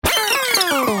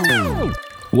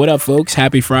What up, folks?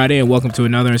 Happy Friday, and welcome to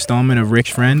another installment of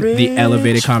Rich Friend, the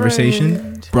Elevated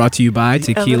Conversation, brought to you by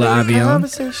Tequila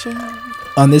Avion.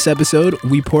 On this episode,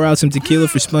 we pour out some tequila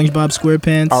for SpongeBob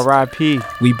SquarePants. R.I.P.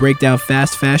 We break down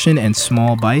fast fashion and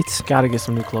small bites. Gotta get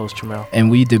some new clothes, Tramel. And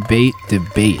we debate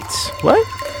debates. What?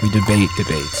 We debate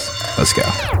debates. Let's go.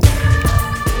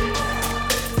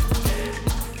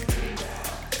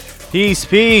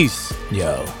 Peace.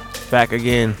 Yo. Back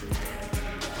again.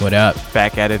 What up?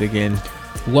 Back at it again.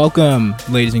 Welcome,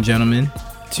 ladies and gentlemen,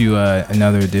 to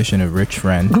another edition of Rich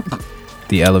Friend,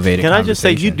 the Elevated Can Conversation. I just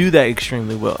say, you do that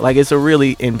extremely well. Like, it's a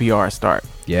really NPR start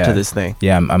to this thing.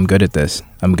 Yeah, I'm good at this.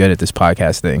 I'm good at this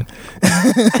podcast thing.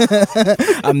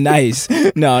 I'm nice.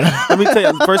 No. Let me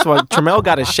tell you, first of all, Tramel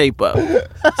got a shape up.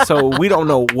 So we don't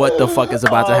know what the fuck is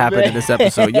about to happen in this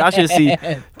episode. Y'all should see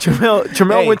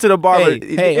Tramel went to the barber.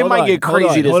 It might get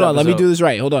crazy this Hold on, episode. let me do this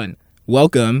right. Hold on.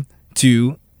 Welcome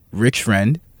to Rich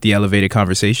Friend, the Elevated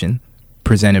Conversation,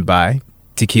 presented by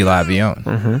Tequila Avion.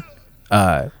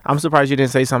 Mm-hmm. I'm surprised you didn't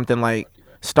say something like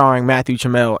starring Matthew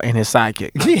Tramel and his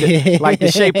sidekick. Like the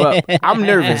shape up. I'm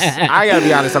nervous. I gotta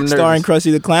be honest, I'm nervous. Starring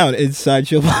Krusty the Clown inside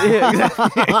your Yeah,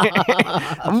 exactly.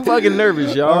 I'm fucking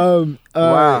nervous, y'all.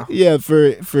 Wow. Yeah,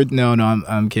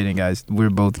 I'm kidding, guys.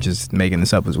 We're both just making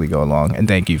this up as we go along, and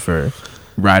thank you for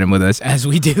riding with us as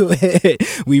we do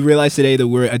it. We realized today that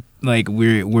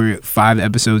we're 5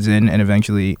 episodes in, and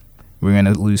eventually we're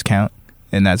gonna lose count,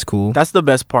 and that's cool. That's the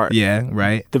best part. Yeah,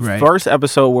 right. The first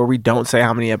episode where we don't say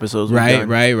how many episodes we've done.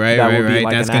 Right. That would be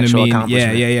like that's an gonna actual mean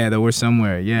accomplishment. that we're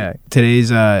somewhere. Yeah. Today's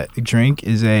drink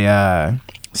is a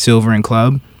Silver and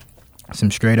Club, some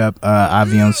straight up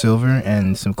Avion Silver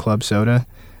and some club soda.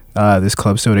 This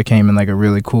club soda came in like a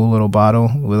really cool little bottle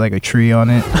with like a tree on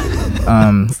it.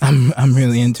 I'm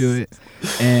really into it.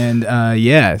 And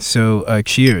so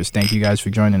cheers. Thank you guys for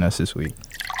joining us this week.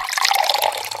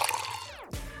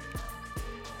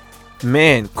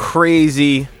 Man,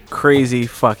 crazy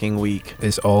fucking week.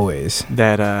 As always.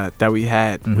 That we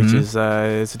had, which is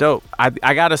it's dope.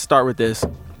 I gotta start with this.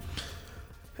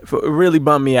 It really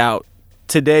bummed me out.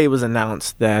 Today was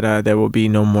announced that there will be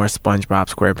no more SpongeBob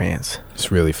SquarePants.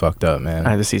 It's really fucked up,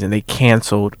 man. The season. They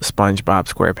canceled SpongeBob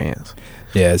SquarePants.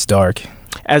 Yeah, it's dark.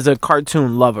 As a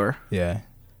cartoon lover, yeah,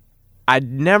 I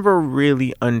never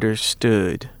really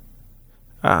understood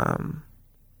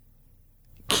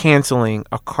canceling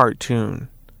a cartoon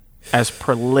as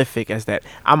prolific as that.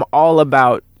 I'm all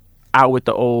about out with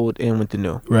the old, in with the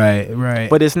new. Right.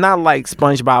 But it's not like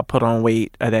SpongeBob put on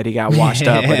weight, or that he got washed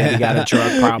up, or that he got a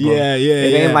drug problem.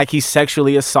 It ain't like he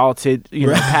sexually assaulted,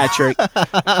 Patrick.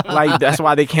 Like, that's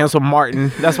why they canceled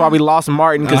Martin. That's why we lost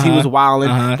Martin, because he was wilding.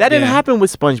 That didn't happen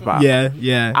with SpongeBob.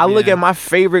 Yeah. I look at my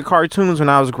favorite cartoons when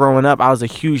I was growing up. I was a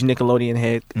huge Nickelodeon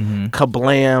head.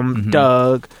 Kablam,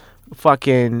 Doug,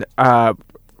 fucking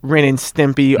Ren and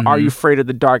Stimpy. Are You Afraid of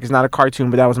the Dark? It's not a cartoon,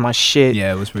 but that was my shit.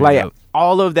 Yeah, it was pretty dope.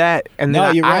 All of that, and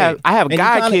then I have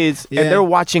guy kids, and they're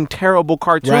watching terrible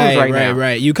cartoons right now.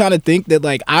 Right. You kind of think that,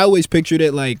 like, I always pictured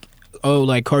it like, oh,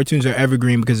 like cartoons are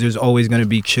evergreen because there's always going to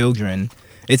be children.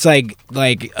 It's like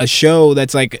a show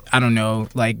that's like, I don't know,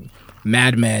 like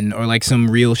Mad Men or like some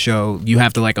real show. You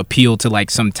have to like appeal to like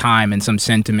some time and some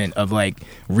sentiment of like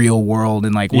real world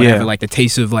and like whatever, like the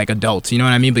taste of like adults. You know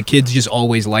what I mean? But kids just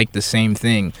always like the same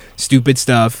thing: stupid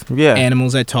stuff,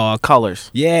 animals that talk, colors.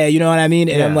 Yeah, you know what I mean?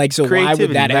 And I'm like, so why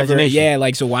would that ever? Imagination.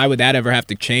 Yeah, so why would that ever have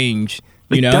to change?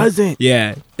 It doesn't.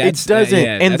 Yeah, it doesn't.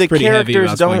 And that's the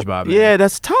characters don't. SpongeBob, yeah,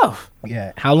 that's tough.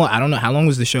 Yeah. How long? I don't know. How long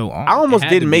was the show on? I almost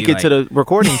didn't make it to the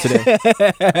recording today.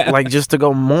 Like, just to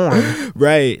go mourn.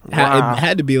 Right. Wow. It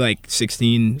had to be like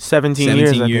 17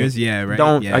 years. Yeah, right.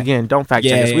 Don't fact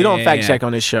check us. We don't fact check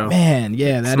on this show. Man,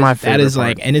 yeah, that is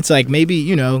like, and it's like,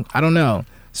 maybe, I don't know.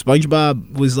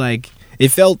 SpongeBob was like, it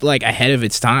felt like ahead of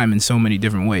its time in so many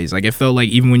different ways. Like, it felt like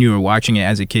even when you were watching it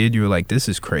as a kid, you were like, this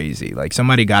is crazy. Like,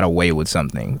 somebody got away with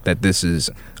something that this is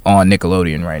on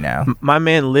Nickelodeon right now. My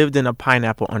man lived in a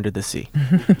pineapple under the sea.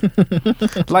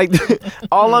 Like,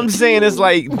 all I'm saying is,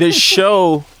 like, the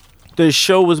show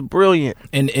was brilliant.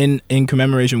 And in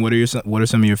commemoration, what are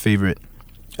some of your favorite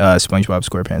SpongeBob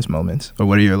SquarePants moments, or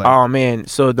what are your like? Oh man,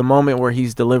 so the moment where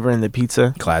he's delivering the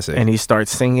pizza, classic, and he starts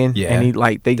singing, and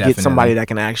he they get somebody that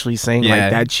can actually sing.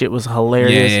 Like, that shit was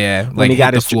hilarious. Yeah. When like, he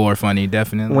got his floor funny,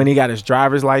 definitely. When he got his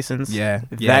driver's license,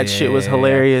 that shit was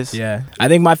hilarious. Yeah, I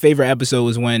think my favorite episode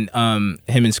was when him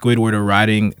and Squidward are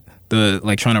riding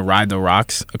like trying to ride the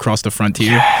rocks across the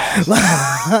frontier. Yes.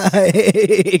 I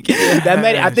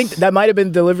think that might have been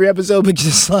the delivery episode, but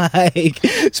just like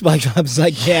SpongeBob's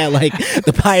like, yeah, like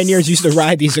the pioneers used to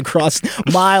ride these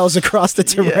miles across the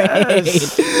terrain.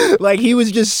 Yes. Like he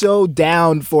was just so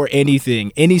down for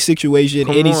anything, any situation,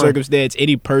 any circumstance,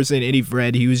 any person, any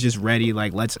friend. He was just ready.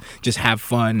 Like, let's just have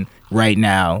fun right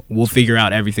now. We'll figure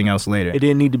out everything else later. It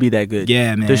didn't need to be that good.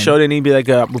 Yeah, man. The show didn't need to be like,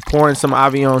 we're pouring some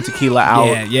Avion tequila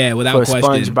out. Yeah, without for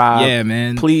question. SpongeBob. Yeah,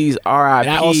 man. Please, R.I.P.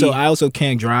 I also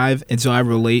can't drive, and so I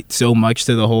relate so much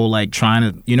to the whole like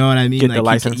trying to, you know what I mean? Get like, the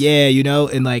license. Yeah, you know,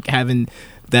 and like having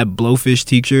that blowfish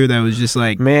teacher that was just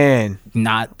like, man,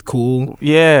 not cool.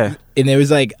 Yeah. And there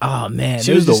was like, oh man,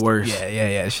 she was the worst.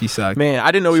 Yeah. She sucked. Man, I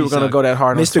didn't know we were gonna go that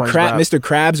hard. Mr.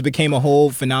 Krabs became a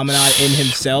whole phenomenon in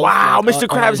himself. Wow, like, Mr.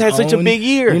 Krabs had such a big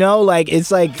year. You know, like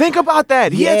it's like think about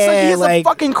that. He had a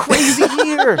fucking crazy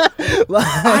year.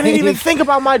 I didn't even think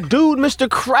about my dude, Mr.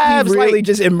 Krabs. He really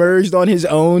just emerged on his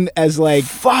own as like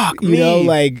fuck, you know,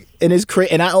 like in his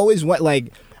and I always went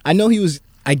like I know he was.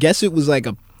 I guess it was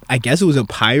a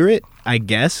pirate. I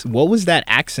guess what was that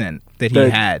accent that he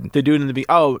had? The dude in the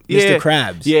Mr.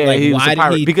 Krabs. Yeah, like, he was why a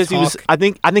pirate did he because talk? he was. I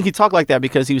think he talked like that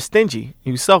because he was stingy.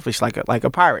 He was selfish, like a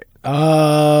pirate.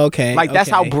 Oh, okay. Like that's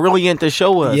how brilliant the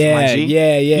show was. Yeah, my G.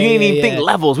 yeah. You ain't even think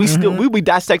levels. We be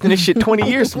dissecting this shit 20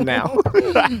 years from now.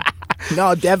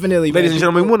 No, definitely, ladies and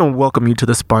gentlemen. We want to welcome you to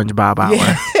the SpongeBob Hour.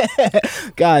 Yeah.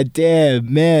 God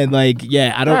damn, man. Like,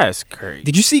 yeah, I don't. That's crazy.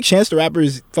 Did you see Chance the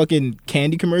Rapper's fucking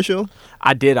candy commercial?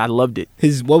 I did. I loved it.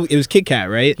 It was Kit Kat,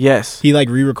 right? Yes. He like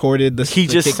re-recorded the. He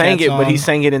just sang it, but he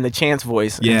sang it in the Chance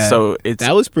voice. Yeah. And so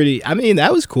that was pretty. I mean,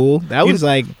 that was cool. That was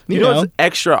like you know what's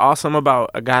extra awesome about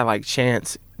a guy like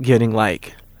Chance getting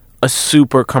like a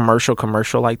super commercial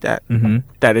like that. Mm-hmm.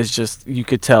 That is just you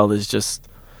could tell is just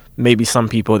maybe some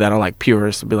people that are like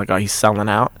purists would be like, oh, he's selling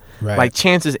out. Right. Like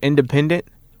Chance is independent.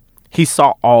 He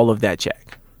saw all of that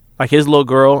check. Like his little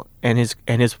girl and his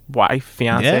wife,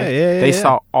 fiance, they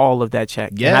saw all of that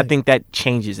check. Yeah. And I think that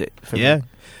changes it for me.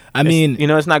 I mean, you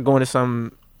know, it's not going to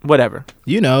some whatever.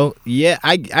 You know,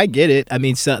 I get it. I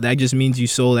mean, so that just means you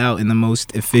sold out in the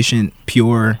most efficient,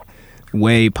 pure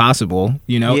way possible.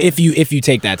 You know, if you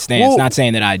take that stance. Well, not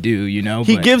saying that I do. You know,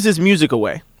 he gives his music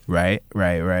away. Right.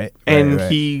 And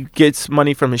he gets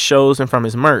money from his shows and from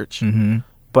his merch. Mm-hmm.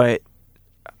 But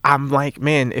I'm like,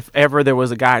 man, if ever there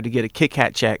was a guy to get a Kit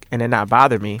Kat check and it not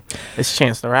bother me, it's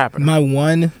Chance the Rapper. My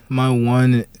one,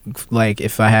 like,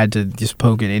 if I had to just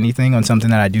poke at anything on something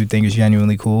that I do think is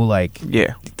genuinely cool, like,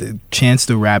 the Chance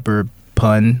the Rapper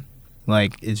pun,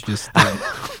 like, it's just like,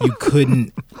 you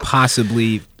couldn't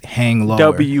possibly hang lower.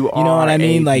 W-R-A-P-P-E-R. You know what I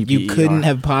mean? Like, you couldn't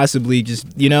have possibly just,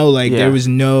 you know, like, there was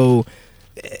no,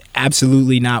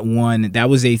 absolutely not one. That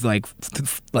was a like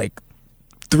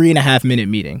 3.5 minute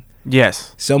meeting.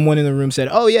 Yes. Someone in the room said,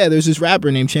 oh yeah, there's this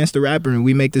rapper named Chance the Rapper and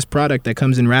we make this product that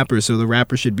comes in rappers, so the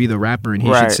rapper should be the rapper and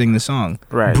he should sing the song.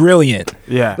 Right. Brilliant.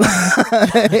 Yeah.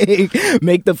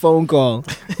 Make the phone call,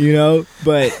 you know?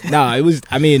 But no, it was,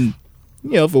 I mean,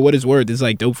 you know, for what it's worth, it's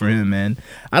like dope for him, man.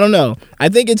 I don't know. I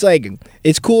think it's like,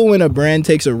 it's cool when a brand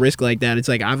takes a risk like that. It's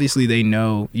like, obviously they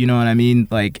know, you know what I mean?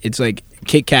 Like, it's like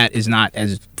Kit Kat is not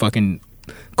as fucking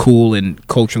cool and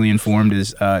culturally informed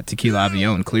as Tequila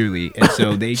Avion, clearly, and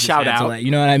so they just shout had out to, like,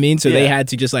 you know what I mean? So they had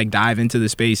to just like dive into the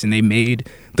space, and they made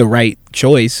the right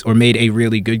choice, or made a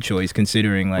really good choice,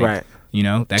 considering like you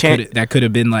know that could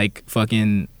have been like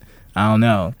fucking, I don't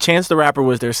know. Chance the Rapper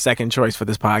was their second choice for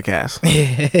this podcast.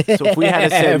 So if we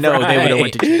had said no, they would have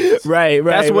went to Chance. Right.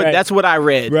 That's what I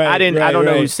read. Right, I don't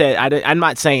know who said. I'm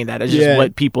not saying that. It's just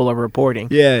what people are reporting.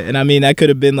 Yeah, and I mean that could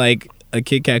have been like a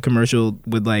Kit Kat commercial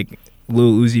with like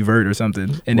Lil Uzi Vert or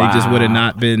something, and they just would have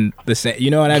not been the same.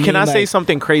 You know what I mean? Can I say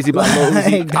something crazy about Lil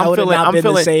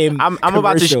Uzi? I'm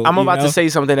about to say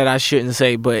something that I shouldn't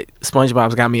say, but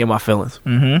SpongeBob's got me in my feelings.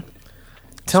 Mm-hmm.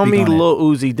 Tell me Lil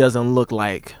Uzi doesn't look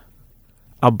like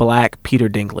a black Peter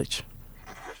Dinklage.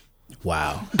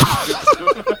 Wow.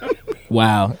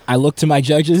 Wow. I look to my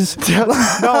judges. No,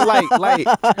 like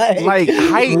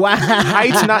height. Wow.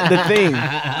 Height's not the thing.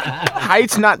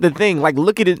 Height's not the thing. Like,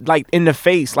 look at it like in the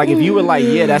face. Like, if you were like,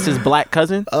 yeah, that's his black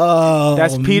cousin. Oh,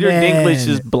 that's Peter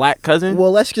Dinklage's black cousin.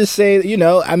 Well, let's just say, you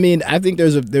know, I mean, I think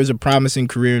there's a promising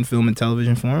career in film and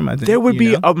television for him. I think there would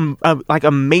be like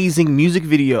amazing music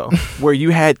video where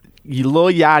you had Lil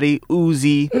Yachty,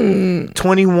 Uzi,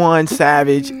 21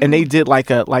 Savage, and they did like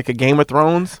a Game of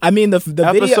Thrones. I mean, the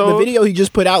video he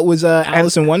just put out was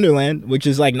Alice in Wonderland, which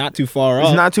is like not too far off.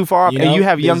 It's not too far off. And you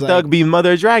have Young Thug be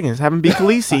Mother of Dragons, have him be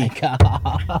Khaleesi.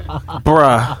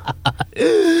 Bruh.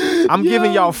 I'm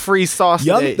giving y'all free sauce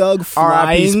today. Young Thug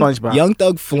flying. SpongeBob. Young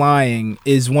Thug flying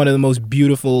is one of the most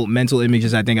beautiful mental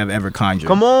images I think I've ever conjured.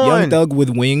 Come on. Young Thug with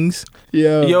wings.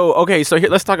 Yo, okay, so here,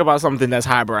 let's talk about something that's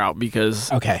highbrow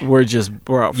because we're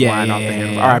flying off the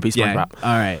handles. R.I.P. SpongeBob.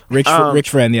 All right. Rich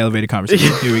friend, the elevated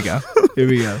conversation. Here we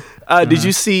go. Did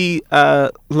you see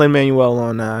Lin-Manuel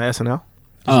on SNL?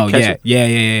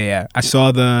 Yeah. I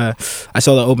saw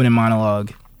the opening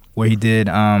monologue where he did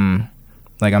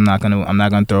like I'm not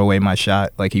gonna throw away my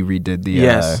shot. Like he redid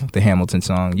the Hamilton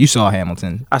song. You saw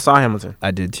Hamilton. I saw Hamilton.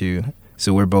 I did too.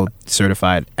 So we're both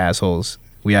certified assholes.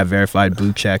 We have verified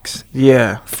blue checks.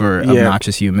 For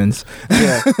obnoxious humans.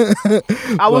 Yeah.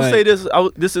 I will say this.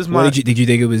 This is my. Did you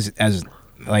think it was as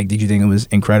like? Did you think it was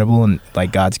incredible and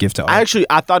like God's gift to art? I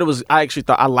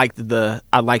liked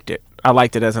it. I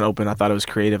liked it as an open. I thought it was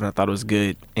creative and I thought it was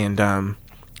good. And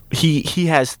he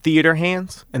has theater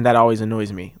hands, and that always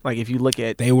annoys me. Like if you look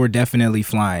at, they were definitely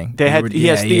flying. He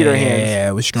has theater hands. Yeah,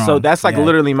 it was strong. So that's like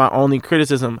literally my only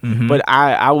criticism. Mm-hmm. But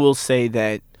I will say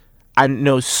that I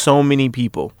know so many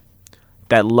people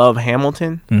that love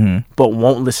Hamilton, but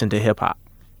won't listen to hip hop.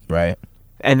 Right.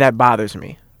 And that bothers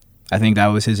me. I think that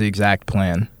was his exact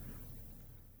plan.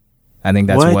 I think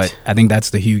that's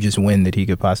the hugest win that he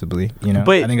could possibly, But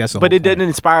I think that's the but it didn't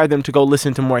inspire them to go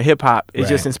listen to more hip hop. It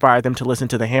just inspired them to listen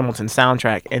to the Hamilton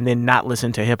soundtrack and then not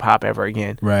listen to hip hop ever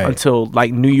again. Right. Until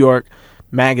like New York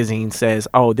Magazine says,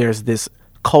 "Oh, there's this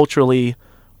culturally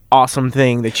awesome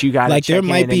thing that you got to check in."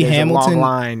 There might be Hamilton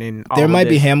line and there might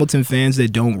be Hamilton fans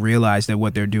that don't realize that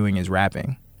what they're doing is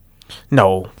rapping.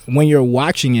 No. When you're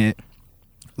watching it,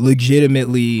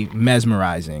 legitimately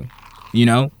mesmerizing.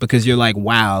 Because you're like,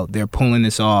 wow, they're pulling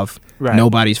this off. Right.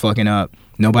 Nobody's fucking up.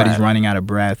 Nobody's running out of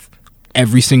breath.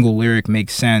 Every single lyric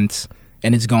makes sense,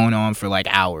 and it's going on for like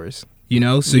hours.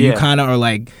 So you kind of are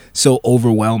like so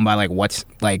overwhelmed by like what's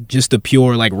like just the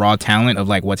pure like raw talent of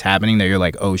like what's happening that you're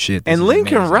like, oh shit. And Lin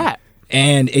can rap.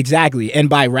 And exactly, and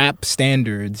by rap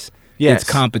standards, it's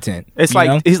competent. It's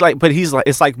like it's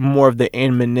like more of the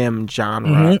Eminem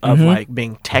genre of like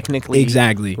being technically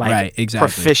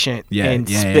proficient in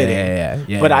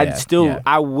spitting. But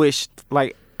I wish,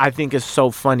 like, I think it's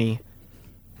so funny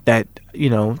that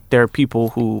there are people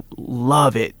who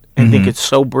love it and think it's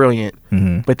so brilliant,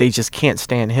 but they just can't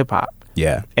stand hip hop.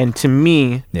 Yeah. And to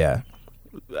me,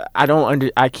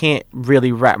 I can't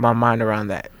really wrap my mind around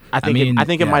that. I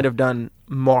think it might have done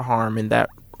more harm in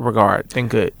that regard than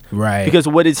good. Right. Because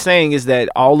what it's saying is that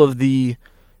all of the,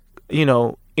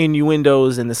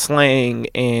 innuendos and the slang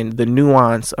and the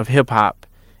nuance of hip hop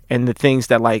and the things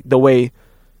that like the way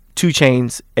 2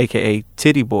 Chainz, aka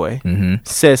Titty Boy,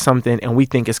 says something and we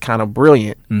think it's kind of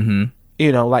brilliant.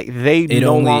 Like they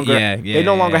no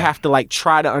longer have to like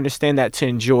try to understand that to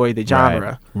enjoy the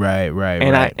genre. Right.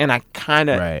 And I kind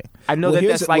of I know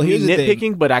that's like me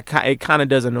nitpicking, but it kind of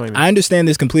does annoy me. I understand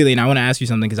this completely, and I want to ask you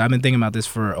something because I've been thinking about this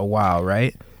for a while,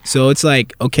 right? So it's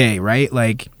like, okay, right?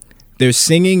 Like there's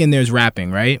singing and there's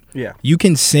rapping, right? Yeah. You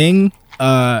can sing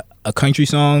a country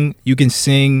song, you can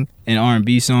sing an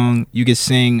R&B song, you can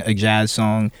sing a jazz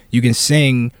song, you can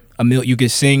sing you can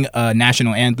sing a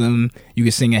national anthem, you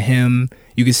can sing a hymn,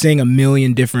 you can sing a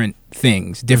million different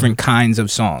things, different kinds of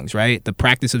songs, right? The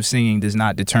practice of singing does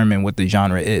not determine what the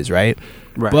genre is, right?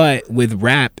 But with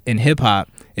rap and hip hop,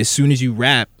 as soon as you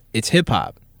rap, it's hip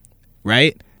hop,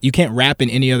 right? You can't rap in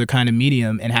any other kind of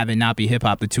medium and have it not be hip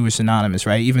hop. The two are synonymous,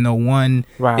 right? Even though one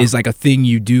is like a thing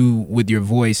you do with your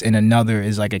voice and another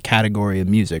is like a category of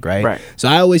music, right? So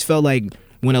I always felt like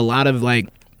when a lot of like,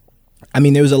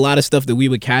 there was a lot of stuff that we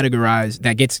would categorize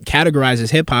that gets categorized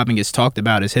as hip hop and gets talked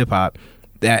about as hip hop,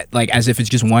 that like as if it's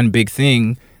just one big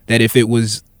thing, that if it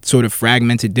was sort of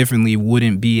fragmented differently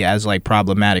wouldn't be as like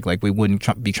problematic. Like we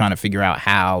wouldn't be trying to figure out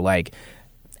how like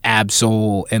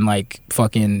Ab-Soul and like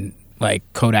fucking like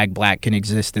Kodak Black can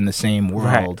exist in the same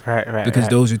world, because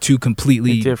those are two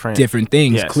completely different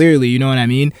things. Clearly, you know what I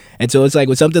mean? And so it's like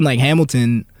with something like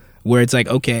Hamilton, where it's like,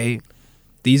 okay,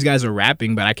 these guys are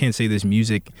rapping, but I can't say this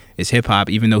music is hip hop,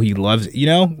 even though he loves,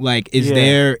 like, is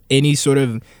there any sort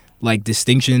of like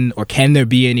distinction, or can there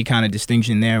be any kind of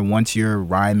distinction there once you're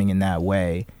rhyming in that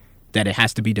way, that it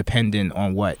has to be dependent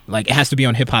on what, like, it has to be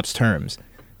on hip hop's terms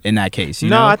in that case?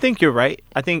 You know? I think you're right.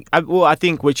 I think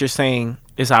what you're saying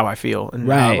is how I feel. And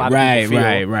right.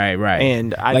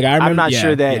 And I'm not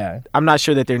sure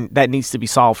that that needs to be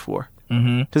solved for.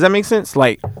 Does that make sense?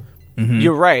 Like,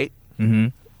 you're right.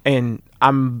 and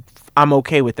I'm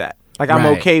okay with that. Like, I'm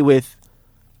okay with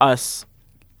us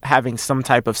having some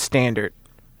type of standard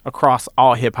across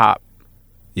all hip hop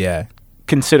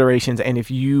considerations. And if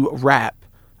you rap,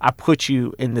 I put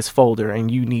you in this folder, and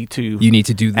you need to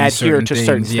do these adhere to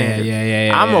certain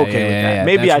standards. I'm okay with that.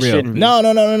 Maybe that's I real. shouldn't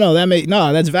be.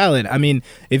 No. That's valid. I mean,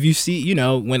 if you see,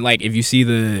 if you see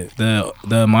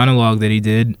the monologue that he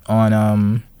did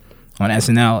on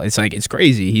SNL, it's like, it's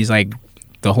crazy. He's like,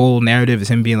 the whole narrative is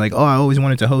him being like, oh, I always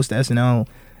wanted to host SNL,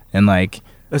 and like,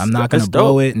 I'm not gonna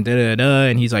blow it, and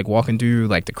and he's like walking through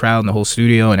like the crowd and the whole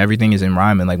studio, and everything is in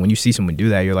rhyme, and like when you see someone do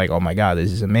that, you're like, oh my god,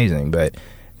 this is amazing. But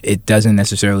it doesn't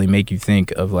necessarily make you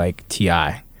think of like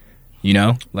T.I.,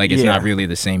 like it's not really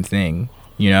the same thing,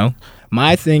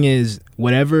 My thing is,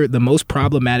 whatever the most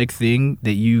problematic thing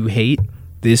that you hate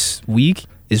this week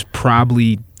is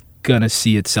probably gonna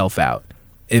see itself out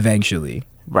eventually.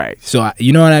 Right. So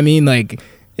you know what I mean? Like,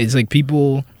 it's like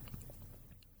people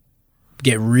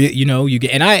get real, you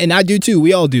get, and I do too.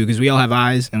 We all do, because we all have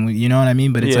eyes, and you know what I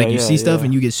mean? But it's like you see stuff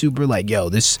and you get super like, yo,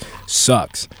 this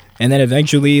sucks. And then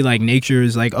eventually, like, nature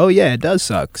is like, oh yeah, it does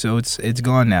suck. So it's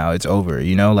gone now. It's over.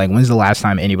 Like, when's the last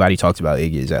time anybody talked about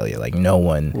Iggy Azalea? Like, no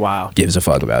one gives a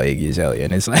fuck about Iggy Azalea.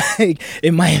 And it's like,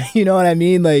 it might, you know what I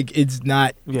mean? Like, it's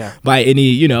not by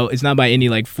any, it's not by any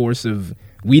like force of,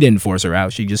 we didn't force her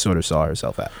out. She just sort of saw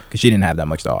herself out because she didn't have that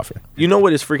much to offer. You know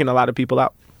what is freaking a lot of people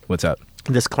out? What's up?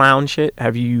 This clown shit.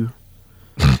 Have you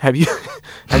been?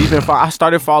 I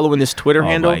started following this Twitter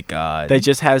handle. Oh my god! That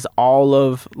just has all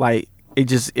of like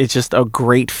it's just a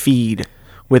great feed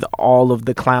with all of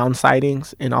the clown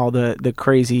sightings and all the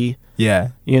crazy. Yeah.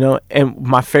 And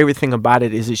my favorite thing about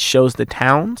it is it shows the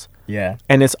towns. Yeah.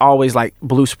 And it's always like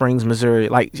Blue Springs, Missouri,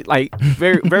 like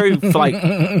very very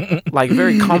like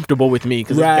very comfortable with me,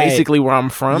 because it's basically where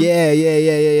I'm from.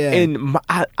 Yeah. And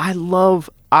I love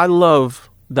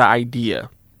the idea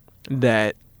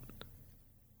that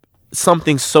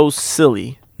something so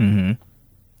silly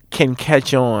can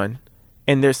catch on,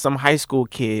 and there's some high school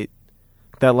kid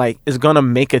that like is gonna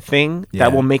make a thing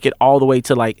that will make it all the way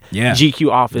to like GQ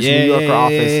office, New Yorker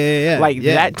office.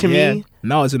 That to me.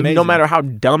 No, it's amazing. No matter how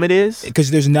dumb it is. Because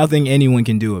there's nothing anyone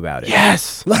can do about it.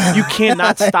 Yes. You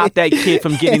cannot stop that kid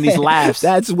from getting these laughs.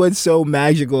 That's what's so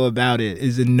magical about it,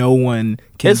 is that no one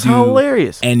can do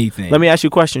hilarious. Anything. Let me ask you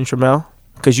a question, Tramel,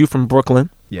 because you're from Brooklyn.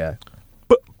 Yeah.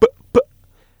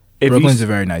 Brooklyn's a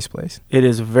very nice place. It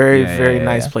is a very, very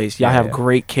nice place. Y'all have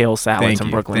great kale salads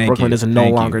in Brooklyn. Brooklyn is no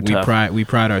longer tough. We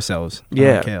pride ourselves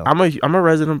on kale. I'm a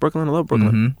resident of Brooklyn. I love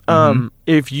Brooklyn.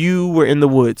 If you were in the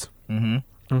woods,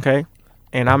 okay,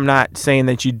 and I'm not saying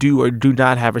that you do or do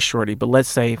not have a shorty, but let's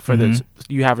say for this,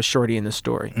 you have a shorty in the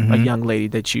story, a young lady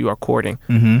that you are courting,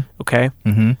 okay?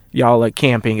 Y'all are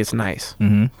camping. It's nice.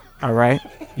 All right?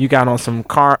 You got on some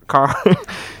car.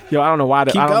 Yo, I don't know why.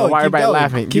 Everybody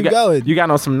laughing. Keep going. You got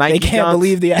on some Nike. They can't dunks.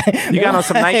 Believe the. You got on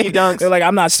some Nike dunks. They're like,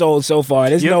 I'm not sold so far.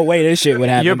 There's no way this shit would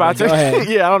happen. You're about to. Go ahead.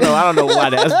 Yeah, I don't know why.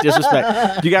 That's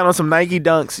disrespect. You got on some Nike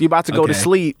dunks. You about to go to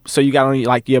sleep, so you got on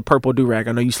like your purple do rag.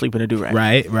 I know you sleep in a do rag.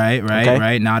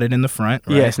 Right. Knotted in the front.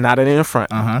 Right? Yes, knotted in the front.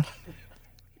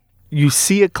 You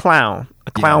see a clown.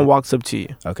 A clown walks up to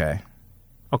you. Okay.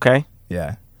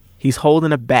 Yeah. He's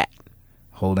holding a bat.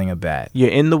 You're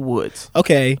in the woods.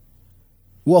 Okay.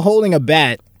 Well, holding a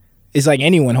bat is like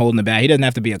anyone holding a bat. He doesn't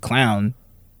have to be a clown.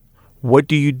 What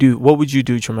do you do? What would you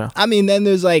do, Tramel? I mean, then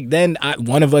there's like,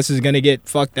 one of us is going to get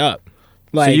fucked up.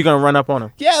 Like, so you're going to run up on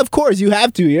him? Yeah, of course. You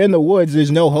have to. You're in the woods. There's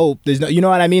no hope. You know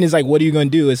what I mean? It's like, what are you going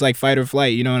to do? It's like fight or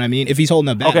flight. You know what I mean? If he's holding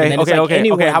a bat.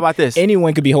 Okay. How about this?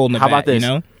 Anyone could be holding a bat. How about this?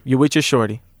 You're with your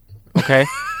shorty. Okay?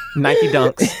 Nike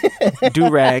dunks.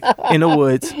 Do-rag. In the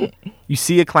woods. You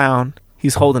see a clown.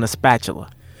 He's holding a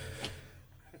spatula.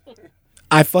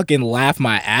 I fucking laugh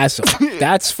my ass off.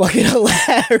 That's fucking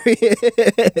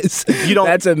hilarious.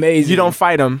 That's amazing. You don't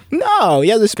fight him. No, he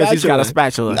has a spatula. Because he's got a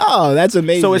spatula. No, that's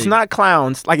amazing. So it's not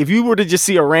clowns. Like if you were to just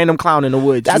see a random clown in the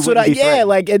woods, that's what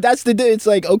that's it's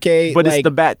like, okay. But like, it's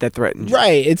the bat that threatens you.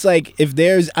 Right. It's like if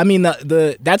there's, I mean,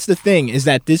 that's the thing, is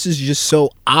that this is just so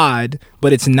odd,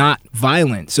 but it's not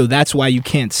violent. So that's why you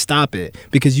can't stop it,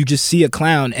 because you just see a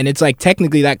clown and it's like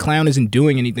technically that clown isn't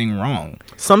doing anything wrong.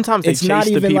 Sometimes it's not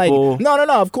even people. Like,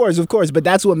 no, of course, but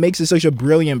that's what makes it such a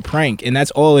brilliant prank, and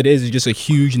that's all it is just a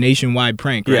huge nationwide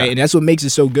prank, right? Yeah. And that's what makes it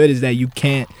so good, is that you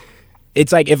can't.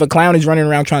 It's like if a clown is running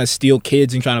around trying to steal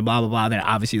kids and trying to blah blah blah, then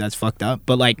obviously that's fucked up.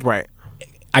 But like, right,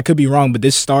 I could be wrong, but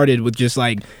this started with just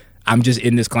like, I'm just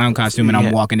in this clown costume and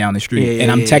I'm walking down the street,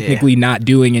 and I'm technically not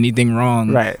doing anything wrong,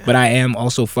 right? But I am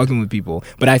also fucking with people.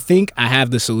 But I think I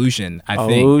have the solution. I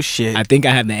think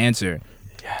I have the answer.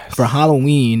 Yes. For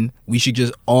Halloween, we should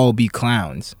just all be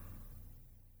clowns.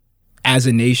 as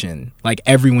a nation. Like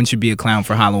everyone should be a clown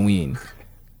for Halloween.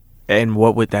 And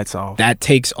what would that solve? That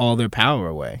takes all their power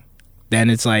away. Then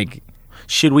it's like,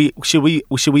 should we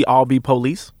all be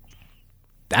police?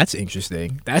 That's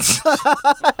interesting. That's oh,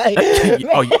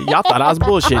 y'all thought I was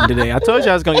bullshitting today. I told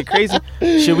you I was gonna get crazy.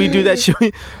 Should we do that? Should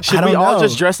we all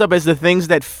just dress up as the things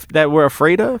that we're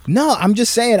afraid of? No, I'm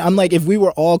just saying. I'm like, if we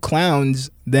were all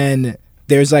clowns, then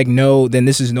there's like then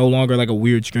this is no longer like a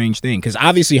weird, strange thing. Because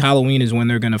obviously Halloween is when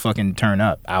they're gonna fucking turn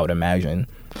up. I would imagine.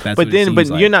 But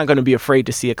you're not gonna be afraid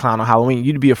to see a clown on Halloween.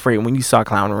 You'd be afraid when you saw a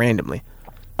clown randomly,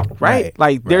 right?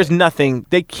 Like there's nothing.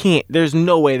 There's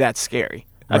no way that's scary.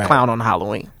 A clown on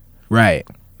Halloween.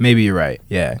 Right.Maybe you're right.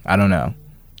 Yeah. I don't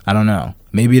know.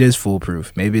 Maybe it is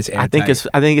foolproof. Maybe it's airtight.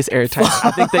 I think it's airtight.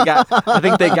 I think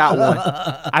they got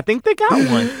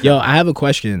one. Yo, I have a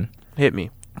question. Hit me.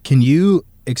 Can you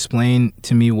explain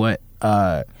to me what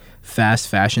fast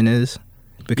fashion is?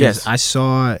 Because I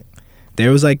saw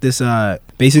there was like this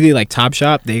basically like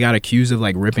Topshop, they got accused of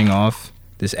like ripping off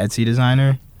this Etsy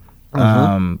designer.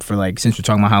 For like, since we're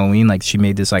talking about Halloween, like she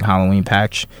made this like Halloween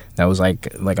patch that was like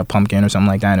a pumpkin or something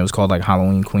like that, and it was called like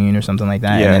Halloween Queen or something like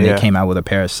that. And then they came out with a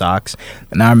pair of socks,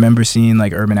 and I remember seeing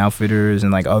like Urban Outfitters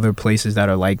and like other places that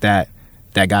are like that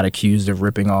got accused of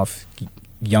ripping off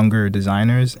younger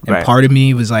designers. And part of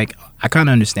me was like, I kind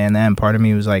of understand that, and part of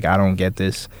me was like, I don't get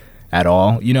this at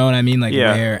all. You know what I mean? Like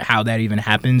how that even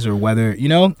happens, or whether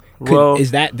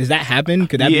does that happen?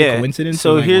 Could that be a coincidence?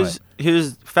 So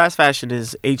here's fast fashion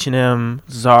is H&M,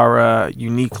 Zara,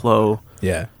 Uniqlo,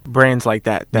 brands like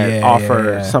that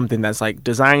offer something that's like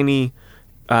designy.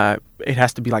 It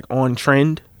has to be like on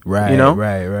trend,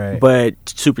 right, but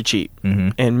super cheap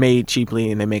and made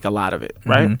cheaply, and they make a lot of it,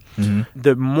 right?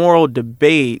 The moral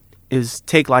debate is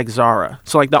take like Zara.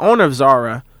 So like the owner of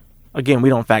Zara, again, we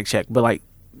don't fact check, but like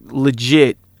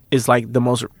legit is like the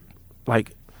most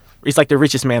like. It's like the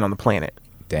richest man on the planet.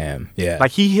 Damn, yeah. Like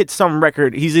he hit some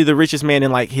record. He's either the richest man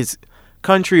in like his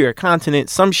country or continent,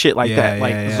 some shit like that.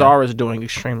 Like Zara's doing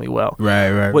extremely well.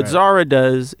 Right. What Zara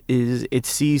does is it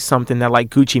sees something that like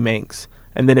Gucci makes,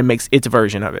 and then it makes its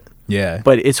version of it. Yeah.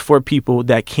 But it's for people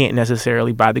that can't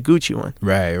necessarily buy the Gucci one.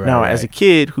 Right. Now, as a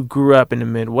kid who grew up in the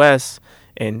Midwest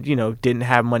and didn't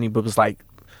have money but was like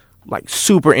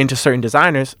super into certain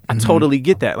designers, I totally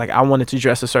get that. Like I wanted to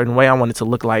dress a certain way. I wanted to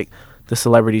look like the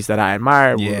celebrities that I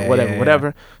admire,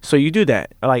 whatever. So you do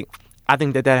that. Like, I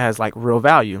think that has like real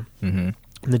value. And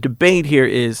the debate here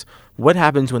is what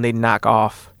happens when they knock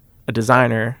off a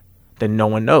designer that no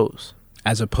one knows,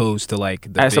 as opposed to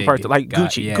like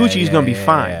Gucci. Gucci's gonna be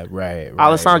fine. Right.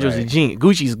 Alessandro's a genius.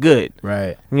 Gucci's good.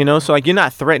 Right. So like you're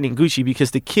not threatening Gucci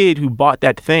because the kid who bought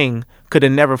that thing could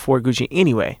have never afforded Gucci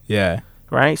anyway. Yeah.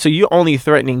 Right. So you're only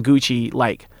threatening Gucci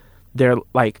like they're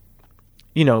like,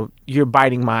 you're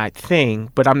biting my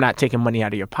thing, but I'm not taking money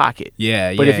out of your pocket.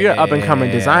 Yeah. But if you're an up and coming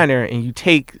designer and you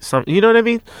take some, you know what I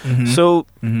mean? So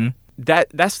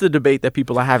that's the debate that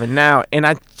people are having now.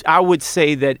 And I would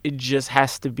say that it just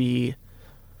has to be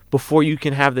before you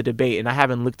can have the debate. And I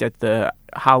haven't looked at the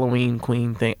Halloween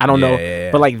Queen thing. I don't know.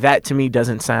 But like that to me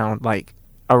doesn't sound like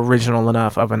original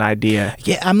enough of an idea.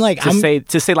 Yeah, I'm like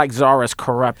to say like Zara's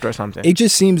corrupt or something. It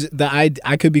just seems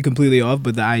I could be completely off,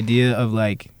 but the idea of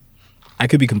like I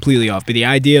could be completely off, but the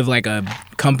idea of like a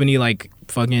company like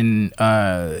fucking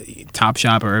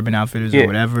Topshop or Urban Outfitters or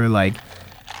whatever, like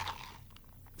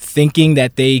thinking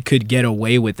that they could get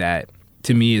away with that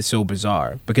to me is so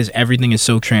bizarre because everything is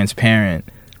so transparent.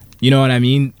 You know what I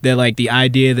mean? That like the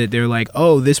idea that they're like,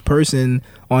 oh, this person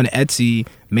on Etsy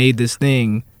made this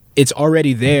thing. It's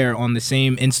already there on the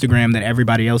same Instagram that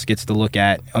everybody else gets to look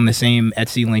at, on the same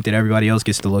Etsy link that everybody else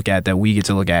gets to look at, that we get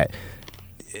to look at,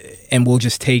 and we'll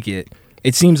just take it.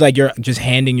 It seems like you're just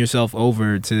handing yourself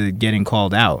over to getting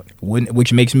called out,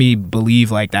 which makes me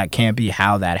believe like that can't be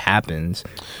how that happens.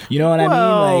 You know what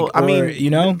I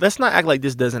mean? Like, let's not act like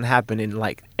this doesn't happen in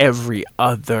like every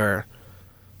other,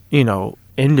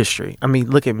 industry. I mean,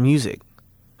 look at music.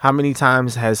 How many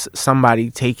times has somebody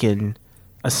taken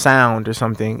a sound or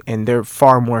something and they're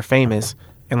far more famous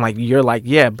and like you're like,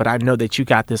 yeah, but I know that you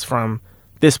got this from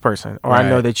this person, or I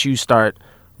know that you start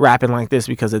rapping like this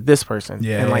because of this person,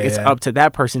 and like it's up to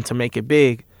that person to make it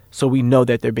big, so we know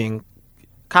that they're being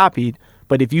copied.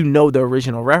 But if you know the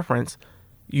original reference,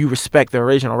 you respect the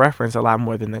original reference a lot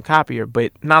more than the copier.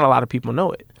 But not a lot of people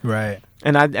know it, right?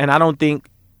 And I think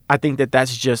that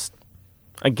that's just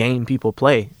a game people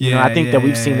play. I think that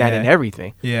we've seen that in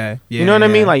everything. You know what I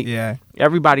mean? Like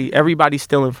everybody's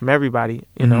stealing from everybody.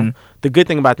 You know, the good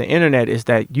thing about the internet is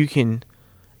that you can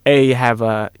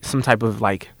have some type of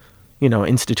like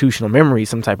institutional memory,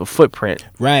 some type of footprint.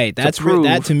 Right. That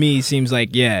to me seems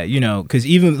like, because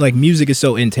even like music is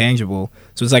so intangible.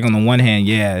 So it's like on the one hand,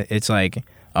 it's like,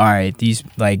 all right, these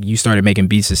like you started making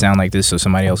beats that sound like this, so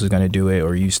somebody else is gonna do it,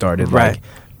 or you started like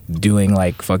doing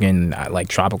like fucking like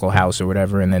tropical house or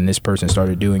whatever, and then this person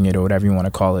started doing it or whatever you want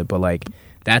to call it. But like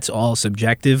that's all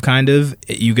subjective, kind of.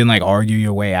 You can like argue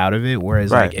your way out of it.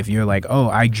 Whereas like if you're like, oh,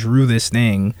 I drew this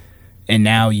thing. And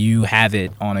now you have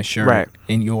it on a shirt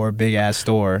in your big ass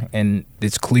store, and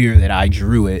it's clear that I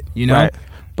drew it, Right.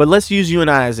 But let's use you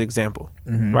and I as an example,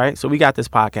 right? So we got this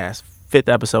podcast, 5th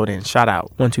episode in. Shout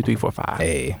out 1, 2, 3, 4, 5.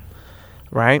 Hey,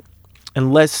 right?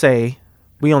 And let's say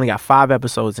we only got 5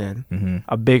 episodes in.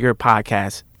 A bigger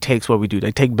podcast takes what we do.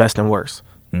 They take best and worst,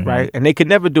 right? And they could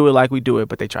never do it like we do it,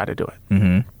 but they try to do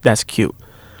it. That's cute.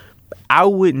 I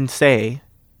would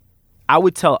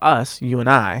tell us, you and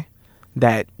I,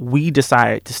 that we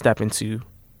decided to step into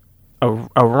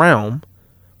a realm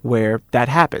where that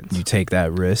happens. You take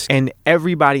that risk. And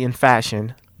everybody in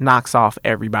fashion knocks off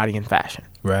everybody in fashion.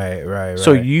 Right.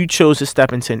 So you chose to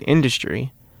step into an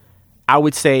industry. I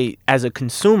would say as a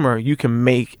consumer, you can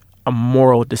make a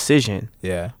moral decision.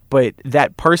 Yeah. But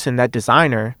that person, that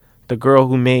designer, the girl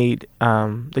who made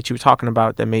that you were talking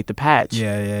about that made the patch.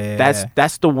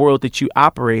 That's the world that you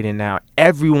operate in now.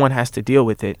 Everyone has to deal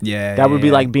with it. That would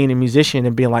be like being a musician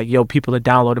and being like, yo, people are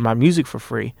downloading my music for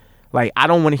free. Like, I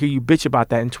don't want to hear you bitch about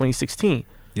that in 2016.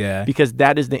 Yeah. Because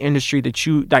that is the industry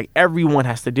that everyone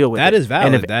has to deal with. That is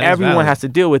valid. And if everyone has to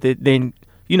deal with it, then,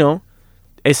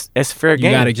 it's fair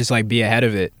game. You got to just like be ahead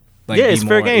of it. Like, it's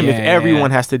fair game if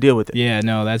everyone has to deal with it. Yeah,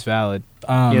 no, that's valid.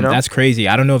 That's crazy.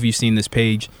 I don't know if you've seen this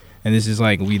page. And this is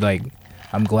like,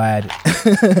 I'm glad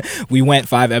we went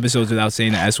 5 episodes without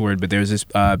saying the S word, but there's this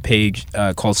page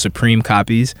called Supreme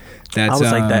Copies. That's, I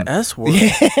was like, that S word?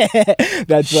 Yeah,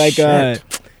 that's like,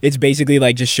 it's basically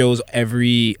like just shows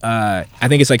every, I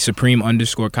think it's like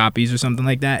Supreme_copies or something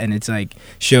like that. And it's like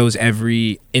shows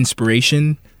every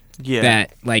inspiration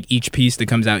that like each piece that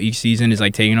comes out each season is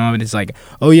like taken off, and it's like,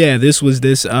 oh yeah, this was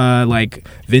this like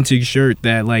vintage shirt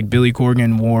that like Billy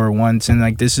Corgan wore once, and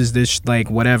like this is this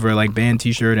like whatever like band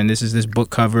t-shirt, and this is this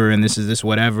book cover, and this is this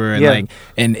whatever, and like,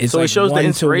 and it's so like it shows the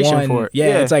inspiration for it.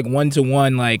 Yeah, it's like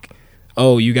 1-to-1, like,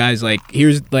 oh, you guys, like,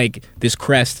 here's like this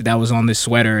crest that was on this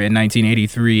sweater in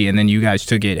 1983, and then you guys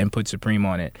took it and put Supreme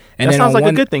on it. And that then sounds like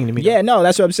a good thing to me. Yeah, no,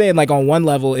 that's what I'm saying. Like on one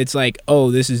level, it's like,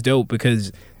 oh, this is dope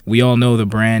because we all know the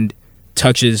brand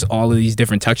touches all of these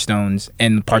different touchstones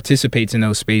and participates in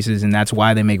those spaces, and that's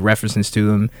why they make references to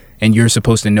them, and you're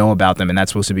supposed to know about them, and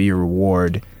that's supposed to be your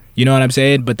reward. You know what I'm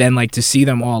saying? But then like to see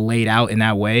them all laid out in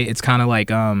that way, it's kind of like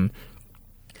Who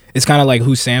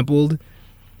Sampled.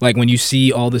 Like when you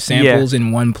see all the samples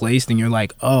in one place, then you're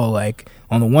like, oh, like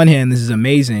on the one hand this is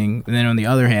amazing, and then on the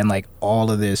other hand, like all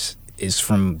of this is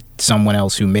from someone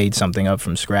else who made something up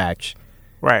from scratch,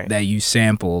 right? That you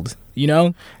sampled.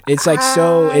 It's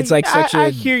like I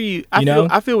hear you.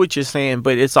 I feel what you're saying,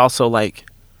 but it's also like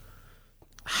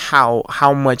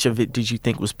how much of it did you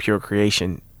think was pure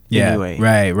creation? Anyway?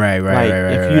 Right.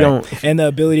 If you don't, and the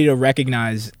ability to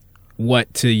recognize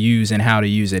what to use and how to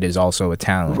use it is also a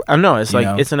talent. I know it's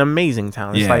like it's an amazing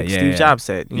talent. It's like Steve Jobs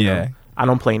said. You know, I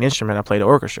don't play an instrument; I play the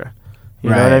orchestra. You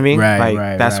know what I mean?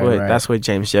 That's what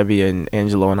James Jebbia and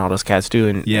Angelo and all those cats do.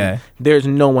 And there's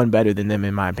no one better than them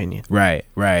in my opinion. Right.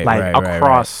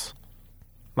 Across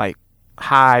like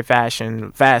high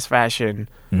fashion, fast fashion,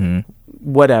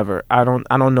 whatever. I don't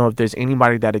know if there's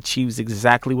anybody that achieves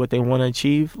exactly what they want to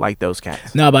achieve like those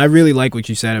cats. No, but I really like what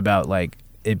you said about like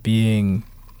it being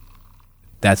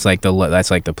that's like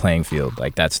the playing field.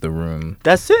 Like that's the room.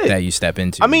 That's it. That you step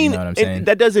into. I mean, you know what I'm saying?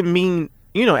 That doesn't mean,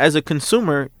 as a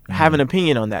consumer, have an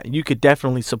opinion on that. You could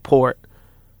definitely support,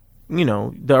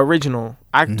 the original.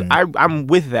 I'm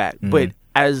with that. But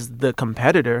as the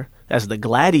competitor, as the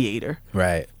gladiator,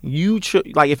 right?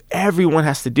 Like if everyone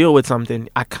has to deal with something,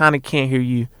 I kind of can't hear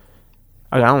you.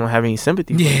 I don't have any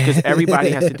sympathy for it because everybody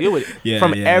has to deal with it.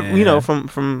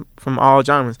 From all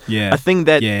genres. Yeah. A thing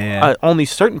that only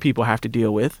certain people have to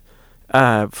deal with.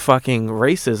 Fucking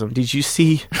racism. Did you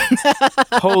see?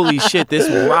 Holy shit! This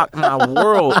rocked my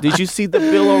world. Did you see the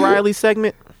Bill O'Reilly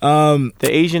segment? The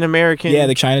Asian American. Yeah,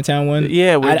 the Chinatown one.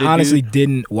 Yeah, I honestly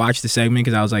didn't watch the segment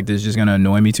because I was like, "This is just gonna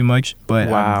annoy me too much." But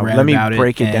wow, let me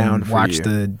break it down. Watch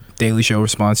the Daily Show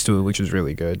response to it, which was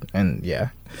really good. And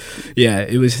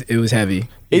it was heavy.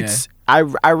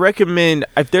 I recommend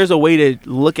if there's a way to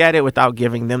look at it without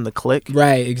giving them the click.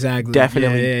 Right. Exactly.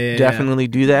 Definitely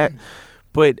do that.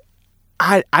 But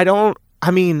let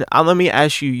me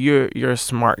ask you, you're a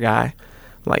smart guy.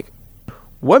 Like,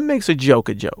 what makes a joke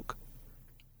a joke?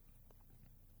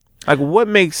 Like, what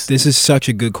makes... This is such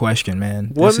a good question,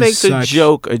 man. What makes a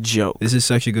joke a joke? This is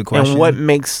such a good question. And what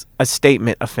makes a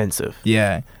statement offensive?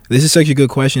 Yeah. This is such a good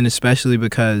question, especially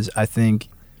because I think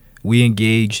we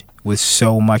engage with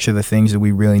so much of the things that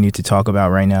we really need to talk about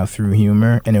right now through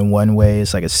humor. And in one way,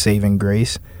 it's like a saving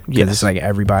grace. Because it's like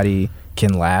everybody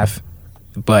can laugh.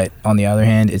 But on the other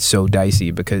hand, it's so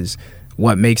dicey because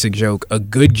what makes a joke a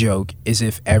good joke is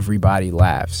if everybody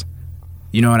laughs.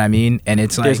 You know what I mean? And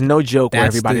it's like... There's no joke where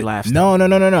everybody laughs. No.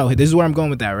 This is where I'm going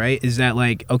with that, right? Is that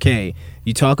like, okay,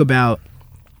 you talk about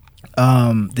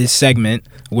this segment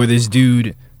where this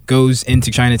dude goes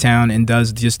into Chinatown and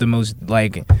does just the most,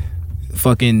 like,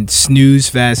 fucking snooze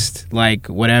fest, like,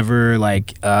 whatever,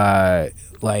 like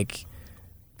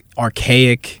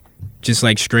archaic... just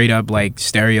like straight up like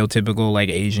stereotypical like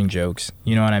Asian jokes,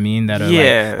 you know what I mean? That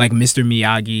are like Mr.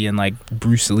 Miyagi and like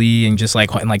Bruce Lee and just like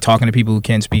talking to people who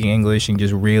can't speak English and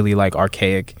just really like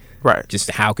archaic. Right. Just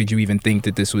how could you even think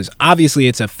that this was... Obviously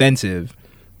it's offensive,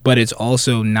 but it's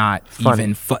also not funny.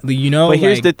 Even funny, you know? But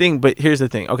here's the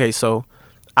thing. Okay, so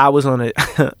I was on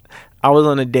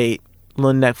a date,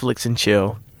 little Netflix and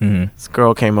chill. Mm-hmm. This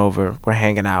girl came over. We're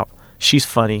hanging out. She's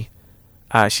funny.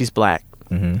 She's black.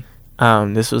 Mm-hmm.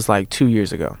 This was like 2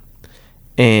 years ago,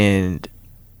 and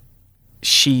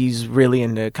she's really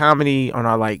into comedy. On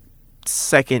our like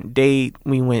second date,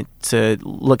 we went to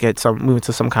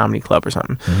some comedy club or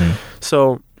something. Mm-hmm.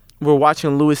 So we're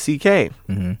watching Louis C.K.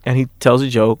 Mm-hmm. and he tells a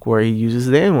joke where he uses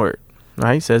the N-word,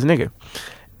 right? He says nigga,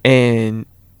 and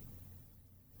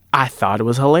I thought it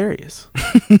was hilarious.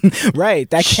 Right,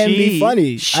 that can be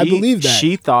funny. I believe that.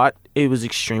 She thought it was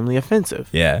extremely offensive.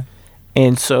 Yeah.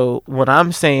 And so what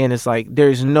I'm saying is like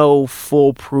there's no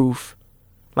foolproof,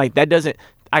 like that doesn't...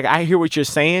 I hear what you're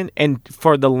saying, and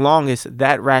for the longest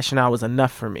that rationale was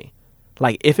enough for me.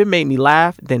 Like if it made me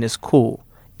laugh, then it's cool.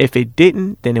 If it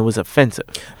didn't, then it was offensive.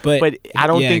 But I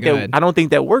don't think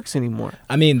that works anymore.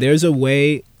 I mean, there's a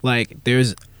way, like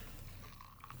there's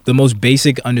the most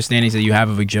basic understandings that you have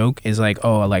of a joke is like,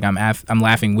 oh, like I'm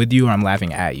laughing with you or I'm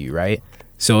laughing at you, right?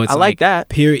 So it's I like that.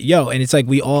 Period. And it's like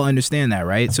we all understand that,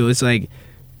 right? So it's like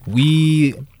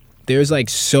there's like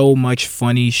so much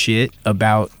funny shit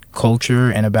about culture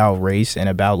and about race and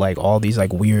about like all these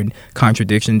like weird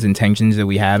contradictions and tensions that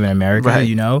we have in America, right.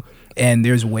 You know? And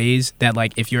there's ways that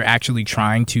like if you're actually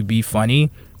trying to be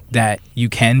funny that you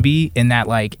can be, and that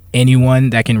like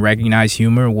anyone that can recognize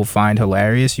humor will find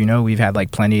hilarious. You know, we've had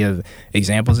like plenty of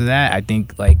examples of that. I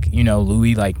think like, you know,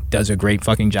 Louis like does a great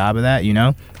fucking job of that, you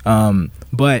know?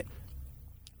 But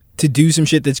to do some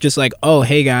shit that's just like, oh,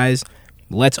 hey guys,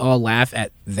 let's all laugh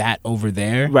at that over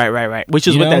there. Right. Which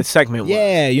is what that segment was.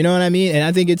 Yeah, you know what I mean? And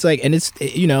I think it's like, and it's,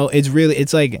 you know, it's really,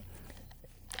 it's like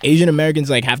Asian Americans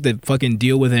like have to fucking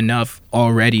deal with enough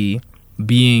already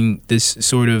being this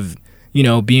sort of, you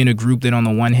know, being a group that on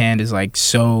the one hand is like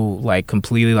so like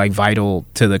completely like vital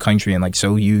to the country and like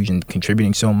so huge and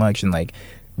contributing so much and like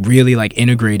really like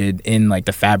integrated in like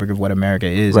the fabric of what America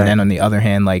is. Right. And then on the other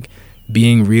hand, like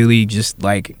being really just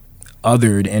like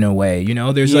othered in a way, you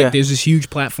know, there's like there's this huge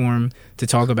platform to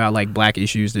talk about like black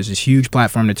issues. There's this huge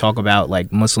platform to talk about like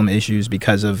Muslim issues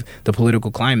because of the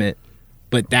political climate.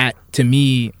 But that, to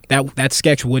me, that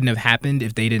sketch wouldn't have happened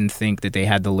if they didn't think that they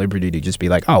had the liberty to just be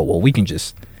like, oh, well, we can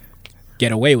just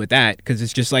get away with that because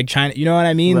it's just like China. You know what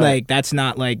I mean? Right. Like, that's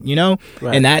not like, you know?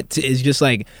 Right. And that is just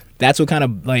like, that's what kind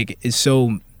of like is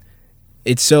so,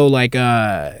 it's so like,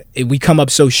 we come up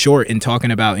so short in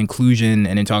talking about inclusion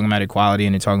and in talking about equality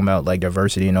and in talking about like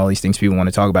diversity and all these things people want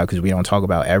to talk about because we don't talk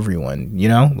about everyone, you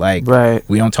know? Like, right.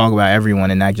 We don't talk about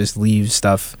everyone, and that just leaves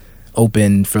stuff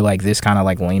open for like this kind of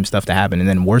like lame stuff to happen and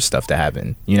then worse stuff to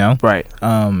happen, you know? Right.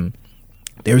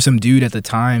 There was some dude at the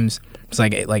Times, it's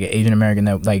like an Asian American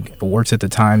that like works at the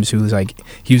Times, who was like,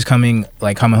 he was coming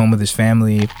home with his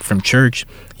family from church.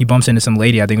 He bumps into some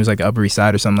lady, I think it was like Upper East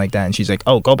Side or something like that, and she's like,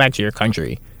 oh, go back to your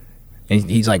country. And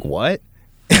he's like, what?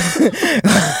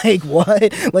 Like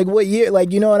what? Like what year?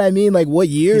 Like, you know what I mean? Like what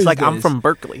year? He's is like, this? I'm from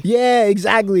Berkeley. Yeah,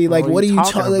 exactly. Like what are you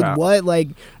talking like what? Like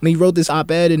when he wrote this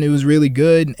op-ed and it was really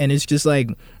good, and it's just like,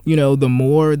 you know, the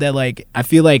more that like I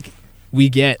feel like we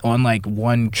get on like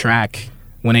one track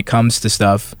when it comes to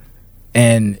stuff,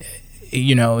 and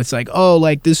you know, it's like, oh,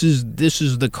 like this is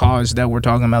the cause that we're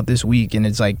talking about this week, and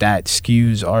it's like that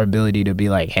skews our ability to be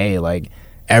like, hey, like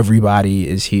everybody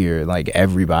is here, like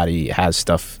everybody has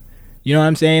stuff, you know what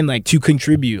I'm saying, like to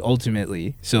contribute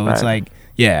ultimately. So It's like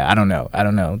yeah, I don't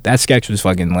know. That sketch was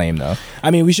fucking lame though.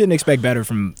 I mean, we shouldn't expect better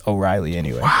from O'Reilly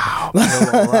anyway. Wow,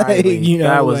 Bill O'Reilly. You know,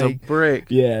 that was a brick.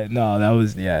 Yeah, no, that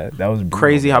was brutal,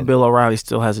 crazy man. how Bill O'Reilly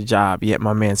still has a job, yet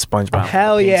my man SpongeBob.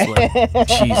 Hell yeah.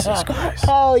 Jesus Christ.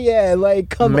 Hell yeah, like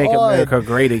come Make on. America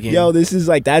great again. Yo, this is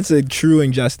like, that's a true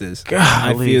injustice.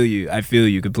 Golly. I feel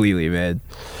you completely, man.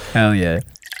 Hell yeah.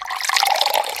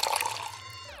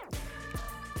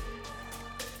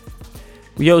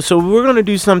 Yo, so we're gonna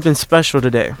do something special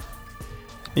today.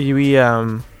 We're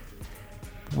gonna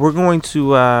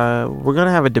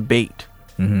have a debate.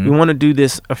 Mm-hmm. We want to do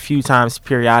this a few times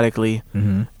periodically.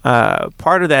 Mm-hmm.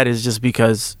 Part of that is just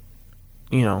because,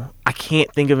 you know, I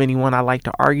can't think of anyone I like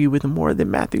to argue with more than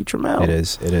Matthew Trammell. It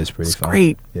is pretty it's fun.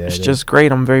 Great. Yeah, it's just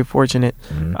great. I'm very fortunate.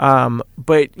 Mm-hmm.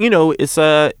 But you know, it's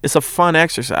a fun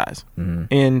exercise. Mm-hmm.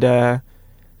 And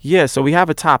yeah, so we have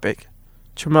a topic.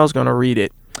 Trammell's gonna read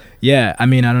it. Yeah, I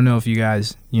mean, I don't know if you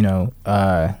guys, you know,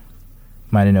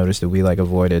 might have noticed that we like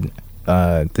avoided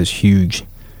this huge,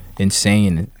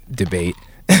 insane debate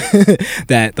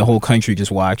that the whole country just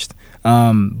watched.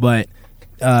 But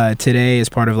today, as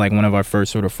part of like one of our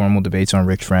first sort of formal debates on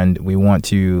Rick Friend, we want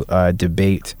to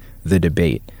debate the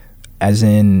debate. As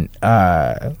in,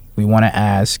 we want to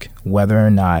ask whether or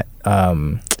not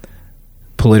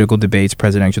political debates,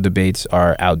 presidential debates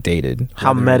are outdated.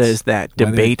 How meta is that?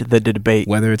 Debate the debate.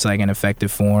 Whether it's like an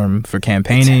effective form for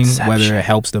campaigning, whether it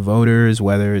helps the voters,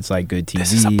 whether it's like good TV.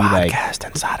 This is a like, podcast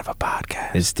inside of a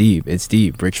podcast. It's deep. It's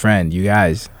deep. Rick Friend, you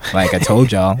guys, like I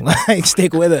told y'all, like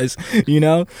stick with us, you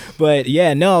know? But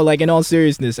yeah, no, like in all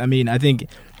seriousness, I mean, I think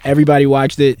everybody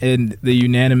watched it, and the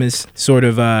unanimous sort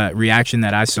of reaction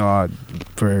that I saw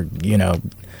for, you know,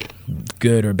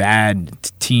 good or bad,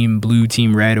 team blue,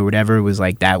 team red, or whatever, was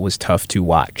like that was tough to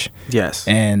watch. Yes.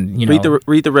 And you know,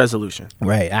 read the resolution.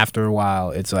 Right. After a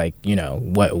while, it's like, you know,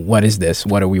 what is this?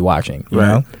 What are we watching? You right.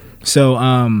 know?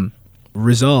 So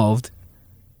resolved,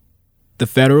 the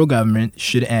federal government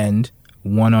should end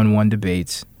one-on-one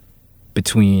debates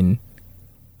between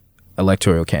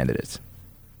electoral candidates.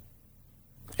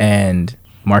 And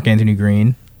Mark Anthony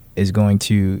Green is going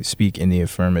to speak in the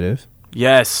affirmative.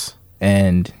 Yes.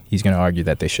 And he's going to argue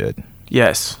that they should.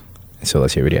 Yes. So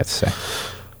let's hear what he has to say.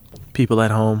 People at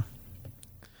home,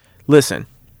 listen.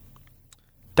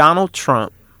 Donald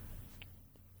Trump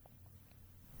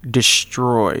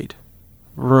destroyed,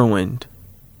 ruined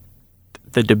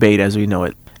the debate as we know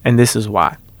it. And this is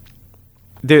why.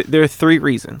 There are three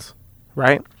reasons,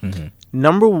 right? Mm-hmm.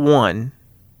 Number one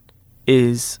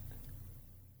is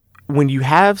when you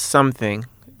have something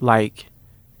like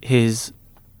his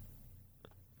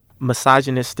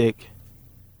misogynistic,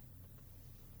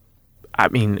 I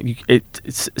mean,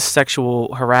 it's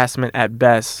sexual harassment at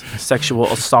best, sexual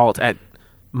assault at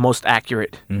most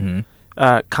accurate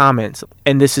comments.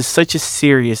 And this is such a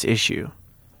serious issue,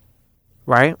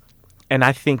 right? And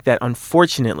I think that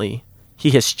unfortunately,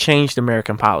 he has changed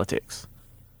American politics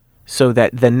so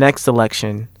that the next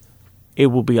election, it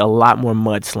will be a lot more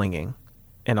mudslinging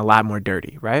and a lot more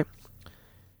dirty, right?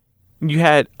 You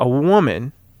had a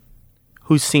woman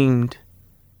who seemed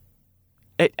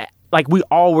like we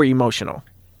all were emotional.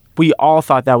 We all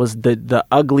thought that was the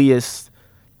ugliest,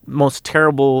 most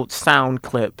terrible sound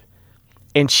clip.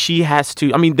 And she has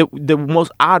to, I mean, the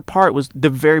most odd part was the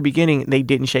very beginning, they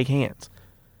didn't shake hands.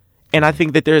 And I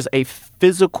think that there's a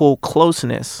physical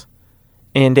closeness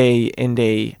and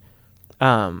to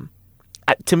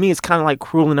me, it's kind of like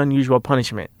Cruel and Unusual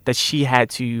Punishment, that she had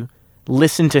to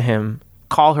listen to him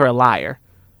call her a liar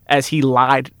as he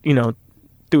lied, you know,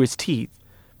 through his teeth,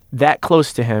 that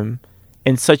close to him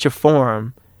in such a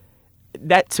form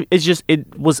that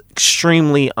it was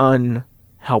extremely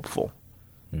unhelpful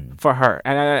for her,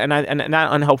 and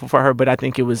not unhelpful for her, but I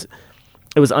think it was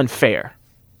unfair.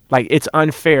 Like, it's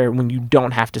unfair when you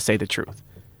don't have to say the truth.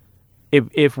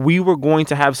 If we were going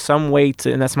to have some way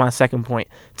to, and that's my second point,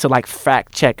 to like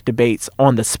fact check debates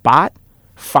on the spot,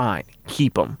 fine,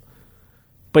 keep them.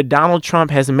 But Donald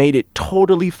Trump has made it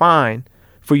totally fine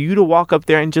for you to walk up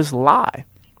there and just lie.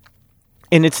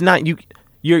 And it's not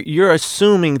you're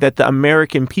assuming that the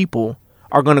American people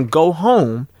are going to go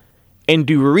home and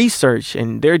do research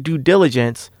and their due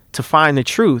diligence to find the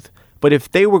truth. But if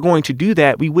they were going to do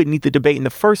that, we wouldn't need the debate in the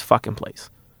first fucking place.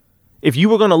 If you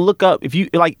were going to look up,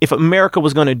 if America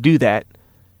was going to do that,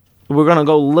 we're going to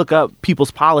go look up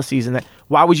people's policies and that,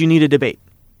 why would you need a debate?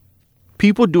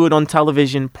 People do it on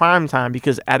television primetime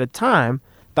because at a time,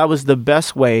 that was the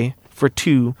best way for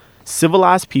two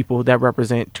civilized people that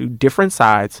represent two different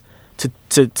sides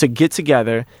to get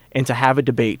together and to have a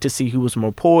debate to see who was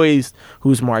more poised, who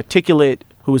was more articulate,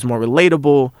 who was more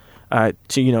relatable,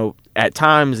 to, you know, at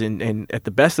times and at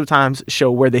the best of times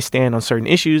show where they stand on certain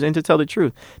issues and to tell the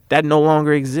truth. That no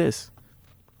longer exists.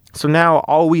 So now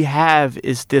all we have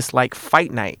is this like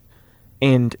fight night.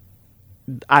 And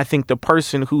I think the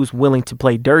person who's willing to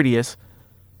play dirtiest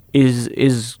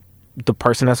is the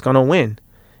person that's going to win.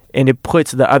 And it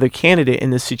puts the other candidate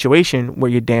in this situation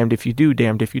where you're damned if you do,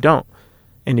 damned if you don't.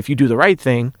 And if you do the right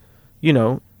thing, you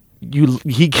know,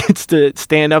 he gets to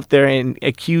stand up there and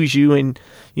accuse you and,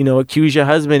 you know, accuse your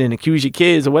husband and accuse your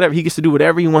kids or whatever. He gets to do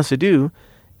whatever he wants to do.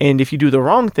 And if you do the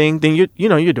wrong thing, then you're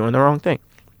doing the wrong thing.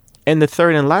 And the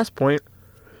third and last point,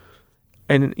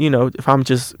 and, you know, if I'm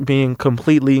just being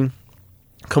completely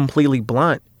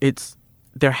blunt, it's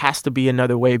there has to be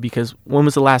another way, because when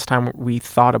was the last time we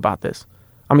thought about this?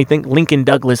 I mean, think Lincoln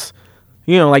Douglas,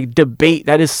 you know, like debate,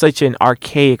 that is such an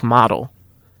archaic model.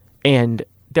 And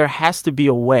there has to be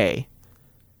a way,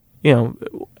 you know,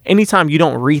 anytime you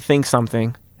don't rethink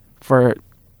something for,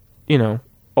 you know,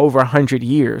 over 100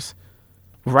 years,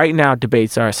 right now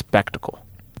debates are a spectacle,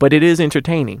 but it is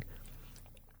entertaining.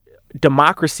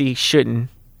 Democracy shouldn't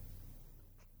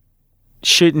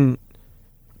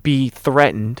be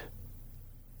threatened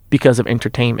because of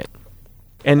entertainment.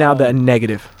 And now the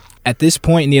negative. At this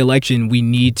point in the election, we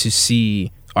need to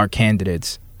see our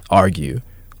candidates argue.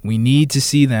 We need to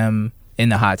see them in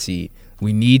the hot seat.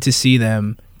 We need to see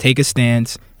them take a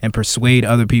stance and persuade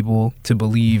other people to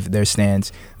believe their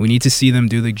stance. We need to see them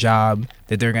do the job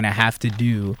that they're going to have to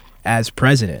do as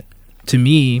president. To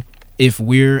me, if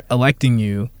we're electing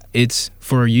you, it's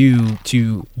for you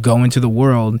to go into the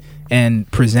world and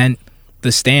present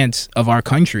the stance of our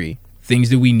country. Things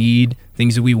that we need,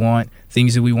 things that we want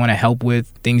to help with,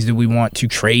 things that we want to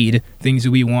trade, things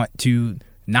that we want to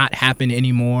not happen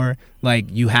anymore. Like,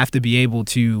 you have to be able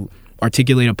to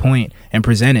articulate a point and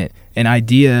present it. An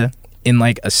idea in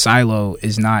like a silo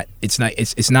is not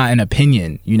an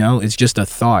opinion, you know? It's just a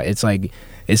thought. It's like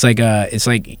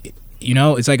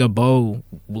a bow,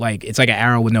 like it's like an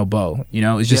arrow with no bow, you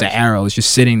know? It's just an arrow. It's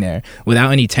just sitting there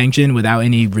without any tension, without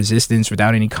any resistance,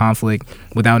 without any conflict,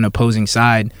 without an opposing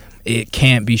side. It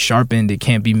can't be sharpened. It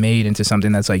can't be made into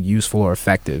something that's like useful or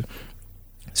effective.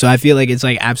 So I feel like it's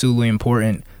like absolutely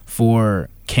important for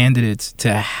candidates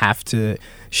to have to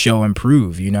show and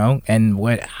prove, you know? And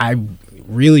what I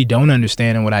really don't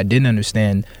understand, and what I didn't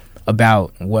understand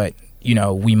about what, you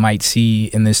know, we might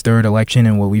see in this third election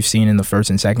and what we've seen in the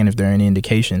first and second, if there are any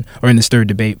indication, or in this third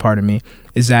debate, pardon me,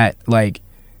 is that like,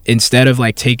 instead of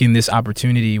like taking this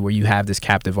opportunity where you have this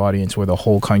captive audience where the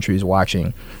whole country is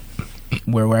watching,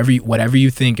 where whatever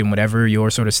you think and whatever your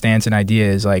sort of stance and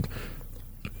idea is, like,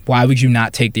 why would you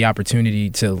not take the opportunity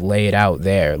to lay it out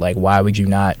there? Like, why would you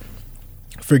not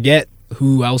forget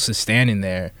who else is standing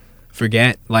there?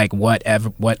 Forget like what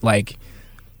like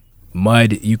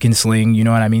mud you can sling, you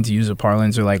know what I mean, to use a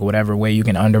parlance, or like whatever way you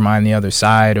can undermine the other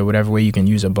side, or whatever way you can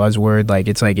use a buzzword. Like,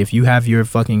 it's like, if you have your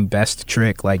fucking best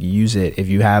trick, like, use it. If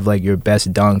you have like your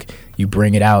best dunk, you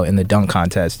bring it out in the dunk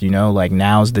contest, you know? Like,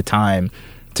 now's the time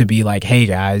to be like, hey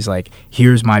guys, like,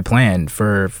 here's my plan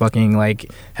for fucking like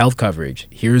health coverage.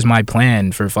 Here's my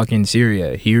plan for fucking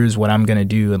Syria. Here's what I'm gonna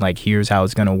do, and like, here's how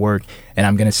it's gonna work. And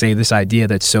I'm gonna say this idea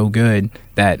that's so good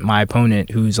that my opponent,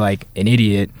 who's like an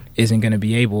idiot, isn't gonna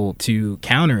be able to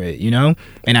counter it, you know?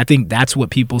 And I think that's what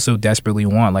people so desperately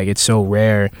want. Like, it's so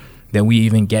rare that we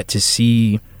even get to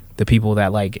see the people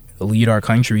that like lead our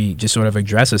country just sort of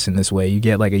address us in this way. You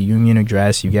get like a union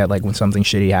address, you get like when something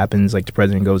shitty happens, like the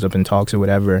president goes up and talks or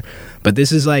whatever. But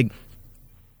this is like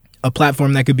a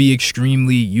platform that could be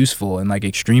extremely useful and like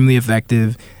extremely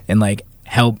effective, and like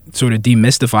help sort of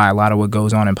demystify a lot of what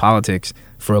goes on in politics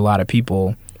for a lot of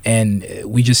people. And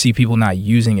we just see people not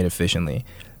using it efficiently.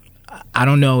 I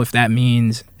don't know if that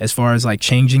means, as far as like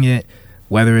changing it,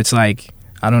 whether it's like,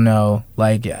 I don't know,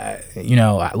 like, you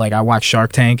know, like I watch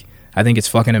Shark Tank. I think it's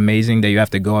fucking amazing that you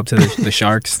have to go up to the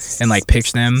sharks and like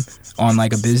pitch them on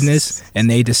like a business, and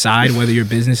they decide whether your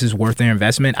business is worth their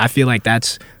investment. I feel like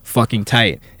that's fucking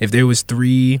tight. If there was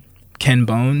 3 Ken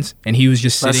Bones and he was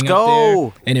just sitting up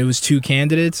there and it was 2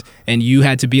 candidates, and you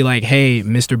had to be like, hey,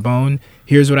 Mr. Bone,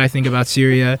 here's what I think about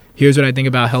Syria. Here's what I think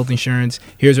about health insurance.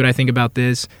 Here's what I think about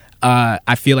this.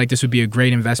 I feel like this would be a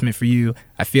great investment for you.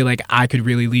 I feel like I could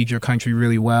really lead your country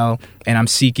really well, and I'm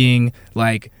seeking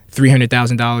like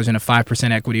 $300,000 in a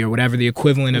 5% equity or whatever the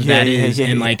equivalent of that is,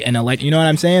 and like an elect, you know what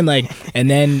I'm saying? Like, and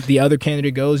then the other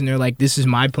candidate goes and they're like, this is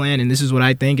my plan and this is what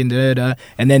I think, and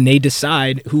and then they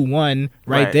decide who won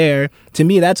right there. To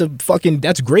me, that's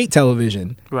great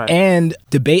television. Right. And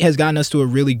debate has gotten us to a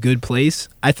really good place,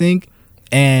 I think,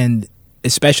 and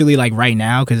especially like right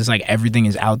now, because it's like everything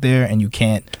is out there and you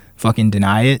can't fucking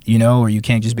deny it, you know, or you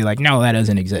can't just be like, no, that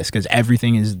doesn't exist, because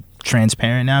everything is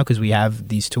transparent now because we have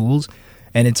these tools.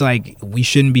 And it's like we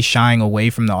shouldn't be shying away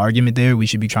from the argument there. We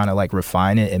should be trying to like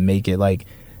refine it and make it like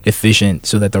efficient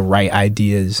so that the right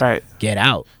ideas get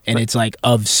out. And it's like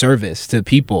of service to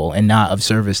people and not of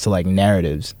service to like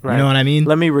narratives. You know what I mean?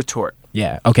 Let me retort.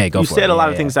 Yeah. Okay, go for it. You said a lot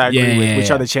of things I agree with,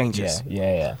 which are the changes.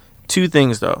 Yeah. 2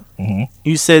 things, though.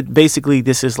 You said basically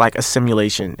this is like a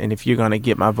simulation, and if you're going to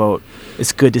get my vote,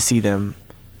 it's good to see them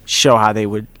show how they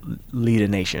would lead a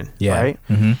nation. Right?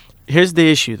 Here's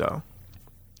the issue, though.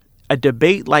 A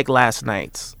debate like last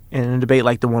night's and a debate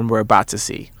like the one we're about to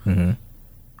see.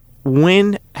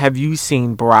 When have you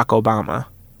seen Barack Obama,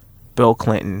 Bill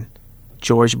Clinton,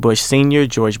 George Bush Sr.,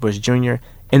 George Bush Jr.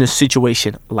 in a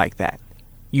situation like that?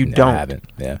 You don't. I haven't.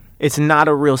 Yeah. It's not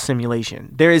a real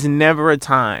simulation. There is never a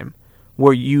time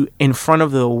where you, in front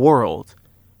of the world,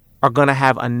 are going to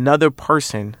have another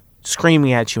person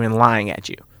screaming at you and lying at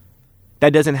you.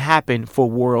 That doesn't happen for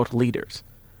world leaders.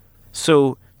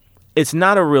 So it's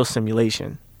not a real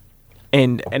simulation.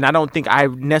 And I don't think I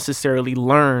necessarily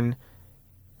learned.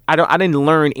 I didn't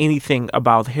learn anything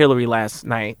about Hillary last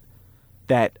night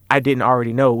that I didn't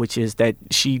already know, which is that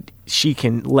she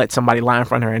can let somebody lie in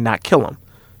front of her and not kill them.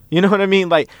 You know what I mean?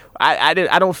 Like, I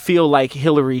don't feel like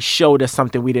Hillary showed us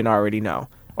something we didn't already know,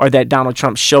 or that Donald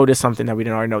Trump showed us something that we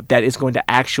didn't already know that is going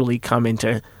to actually come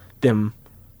into them,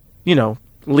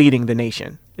 leading the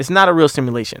nation. It's not a real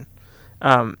simulation.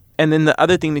 And then the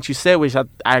other thing that you said, which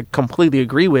I completely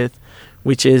agree with,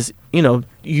 which is,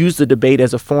 use the debate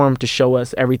as a forum to show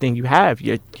us everything you have,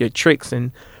 your tricks,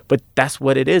 but that's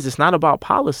what it is. It's not about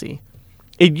policy.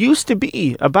 It used to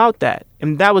be about that.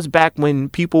 And that was back when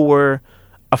people were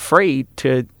afraid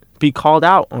to be called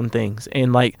out on things,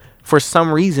 and like for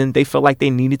some reason they felt like they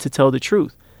needed to tell the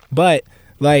truth. But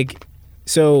like,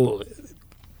 so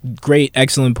great,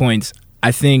 excellent points.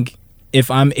 I think if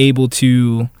I'm able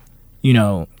to,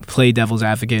 play devil's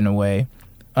advocate in a way,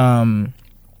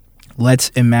 let's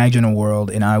imagine a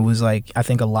world, and I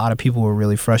think a lot of people were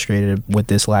really frustrated with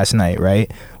this last night,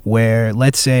 right? Where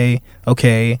let's say,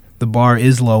 okay, the bar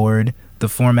is lowered, the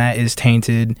format is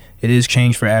tainted, it is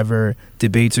changed forever,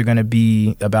 debates are going to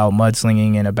be about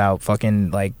mudslinging and about fucking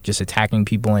like just attacking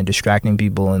people and distracting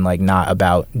people and like not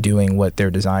about doing what they're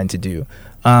designed to do.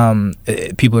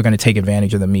 People are going to take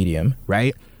advantage of the medium,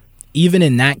 right? Even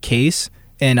in that case,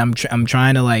 and I'm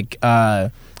trying to like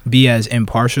be as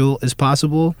impartial as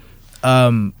possible,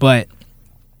 but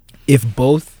if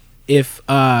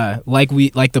like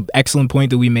the excellent point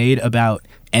that we made about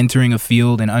entering a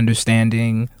field and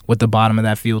understanding what the bottom of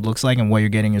that field looks like and what you're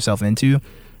getting yourself into,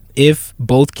 if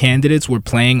both candidates were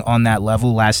playing on that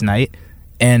level last night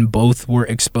and both were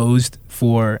exposed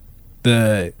for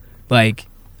the like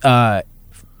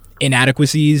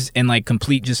inadequacies and like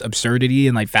complete just absurdity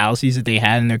and like fallacies that they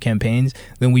had in their campaigns,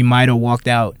 then we might have walked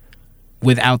out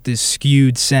without this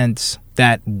skewed sense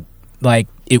that like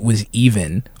it was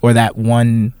even, or that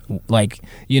one, like,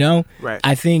 right.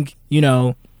 I think,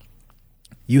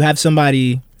 you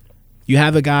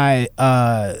have a guy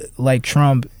like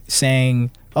Trump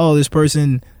saying, oh, this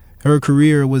person, her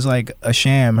career was like a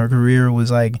sham. Her career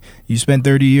was like, you spent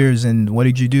 30 years and what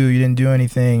did you do? You didn't do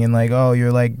anything. And like, oh,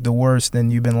 you're like the worst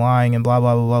and you've been lying and blah,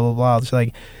 blah, blah, blah, blah, blah. It's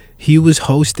like he was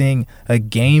hosting a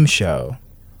game show.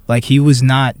 Like he was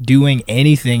not doing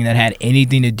anything that had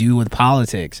anything to do with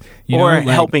politics. Or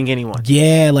helping anyone.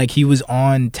 Yeah, like he was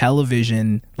on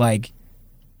television, like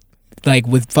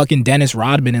with fucking Dennis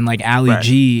Rodman and like Ali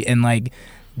G and like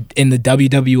in the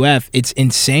WWF. It's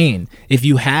insane. If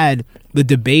you had the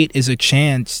debate is a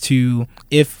chance to,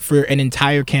 if for an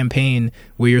entire campaign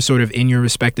where you're sort of in your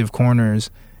respective corners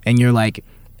and you're like,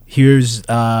 here's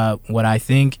what I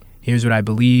think, here's what I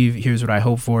believe, here's what I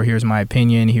hope for, here's my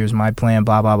opinion, here's my plan,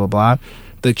 blah, blah, blah, blah.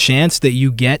 The chance that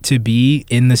you get to be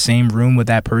in the same room with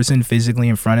that person physically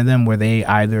in front of them where they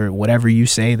either, whatever you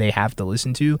say, they have to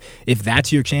listen to, if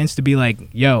that's your chance to be like,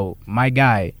 yo, my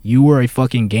guy, you were a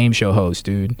fucking game show host,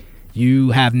 dude.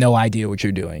 You have no idea what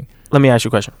you're doing. Let me ask you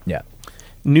a question. Yeah.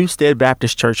 Newstead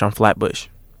Baptist Church on Flatbush.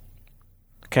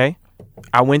 Okay?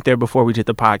 I went there before we did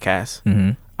the podcast.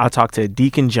 Mm-hmm. I talked to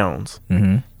Deacon Jones.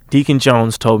 Mm-hmm. Deacon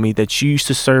Jones told me that you used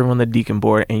to serve on the deacon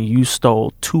board and you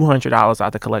stole $200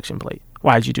 out the collection plate.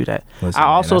 Why'd you do that? Listen, I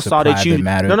also saw that you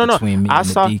between me and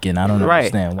the deacon. I don't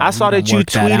understand. I saw that you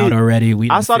tweeted already.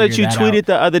 I saw that you tweeted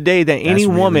the other day that any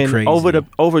woman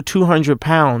over 200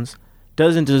 pounds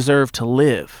doesn't deserve to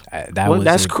live.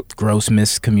 That's gross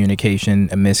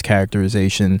miscommunication, a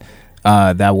mischaracterization.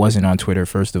 That wasn't on Twitter,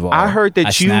 first of all. I heard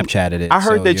that you Snapchatted it. I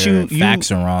heard that your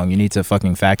facts are wrong. You need to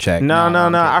fucking fact check. No.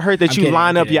 I heard that you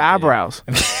line up your eyebrows.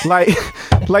 like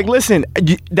Like, listen,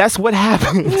 that's what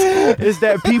happens is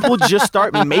that people just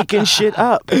start making shit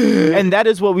up. And that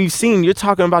is what we've seen. You're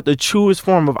talking about the truest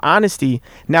form of honesty.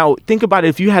 Now, think about it.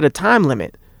 If you had a time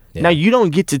limit, now you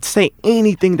don't get to say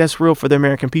anything that's real for the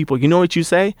American people. You know what you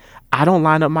say? I don't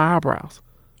line up my eyebrows.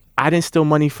 I didn't steal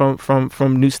money from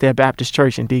Newstead Baptist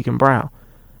Church and Deacon Brown.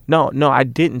 No, I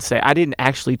didn't say. I didn't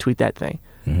actually tweet that thing.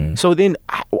 Mm-hmm. So then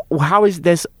how is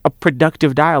this a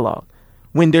productive dialogue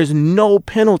when there's no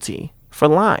penalty for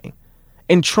lying?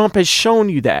 And Trump has shown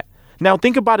you that. Now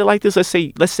think about it like this.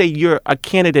 Let's say you're a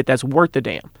candidate that's worth a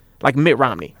damn, like Mitt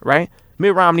Romney, right?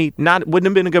 Mitt Romney wouldn't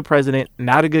have been a good president,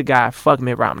 not a good guy. Fuck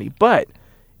Mitt Romney. But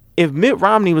if Mitt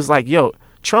Romney was like, yo,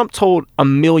 Trump told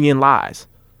 1 million lies,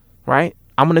 right?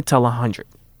 I'm going to tell 100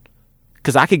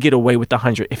 because I could get away with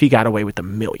 100 if he got away with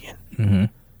 1 million. Mm-hmm.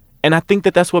 And I think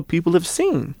that that's what people have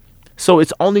seen. So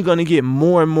it's only going to get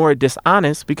more and more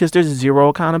dishonest because there's zero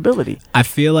accountability. I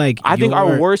feel like I think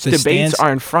our worst debates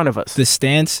are in front of us. The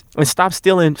stance and stop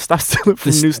stealing from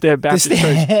Newstead Baptist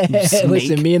Church.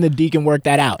 Listen, me and the deacon worked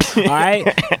that out. All right,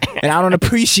 and I don't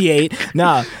appreciate.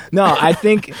 No. I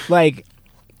think like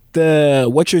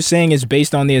what you're saying is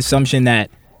based on the assumption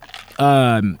that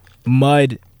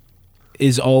mud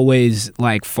is always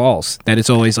like false. That it's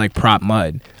always like prop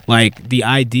mud. Like the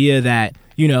idea that.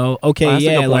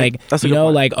 Okay, like,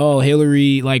 like, oh,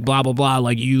 Hillary, like, blah, blah, blah,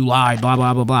 like, you lied, blah,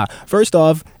 blah, blah, blah. First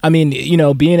off, I mean,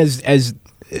 being as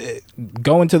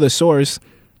going to the source,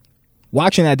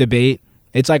 watching that debate,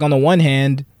 it's like on the one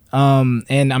hand,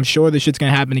 and I'm sure this shit's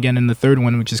going to happen again in the third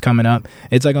one, which is coming up.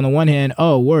 It's like on the one hand,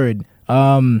 oh, word,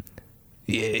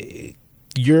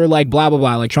 you're like, blah, blah,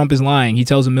 blah, like, Trump is lying. He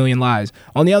tells 1 million lies.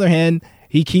 On the other hand,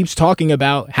 he keeps talking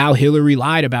about how Hillary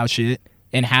lied about shit.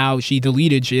 And how she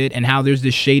deleted shit and how there's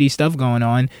this shady stuff going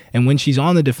on. And when she's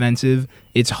on the defensive,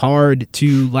 it's hard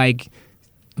to like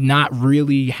not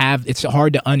really it's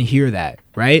hard to unhear that,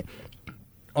 right?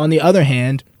 On the other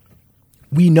hand,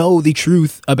 we know the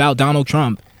truth about Donald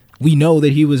Trump. We know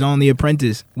that he was on The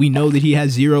Apprentice. We know that he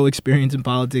has zero experience in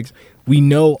politics. We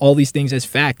know all these things as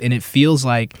fact. And it feels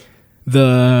like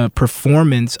the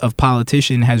performance of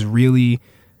politician has really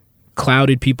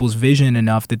clouded people's vision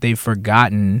enough that they've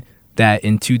forgotten that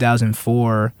in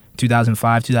 2004,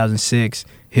 2005, 2006,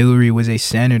 Hillary was a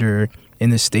senator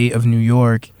in the state of New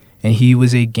York, and he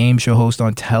was a game show host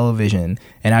on television.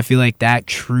 And I feel like that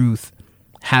truth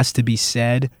has to be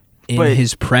said in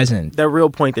his presence. That real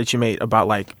point that you made about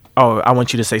like, oh, I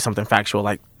want you to say something factual,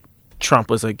 like Trump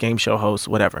was a game show host,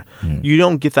 whatever. You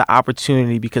don't get the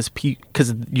opportunity because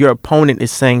your opponent is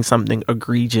saying something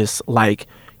egregious, like,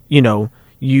 you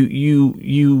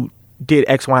did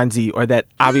X, Y, and Z, or that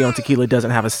Avion Tequila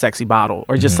doesn't have a sexy bottle,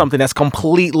 or just something that's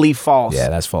completely false. Yeah,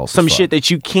 that's false. Some shit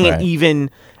that you can't even,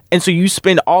 and so you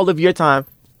spend all of your time,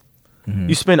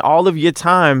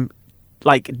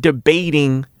 like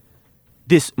debating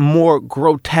this more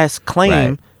grotesque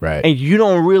claim, right. And you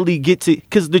don't really get to,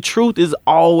 because the truth is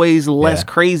always less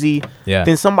crazy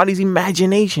than somebody's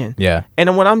imagination. Yeah.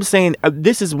 And what I'm saying,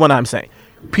 this is what I'm saying.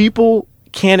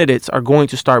 Candidates are going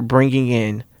to start bringing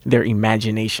in their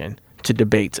imagination to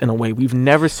debates in a way we've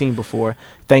never seen before,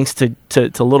 thanks to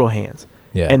Little Hands.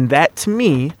 Yeah. And that to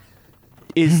me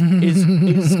is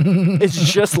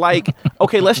just like,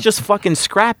 okay, let's just fucking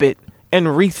scrap it and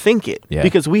rethink it. Yeah.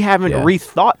 Because we haven't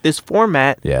rethought this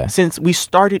format since we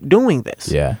started doing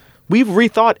this. Yeah. We've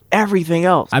rethought everything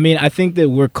else. I mean, I think that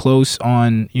we're close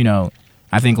on,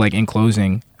 I think like in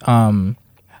closing,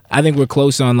 I think we're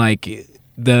close on like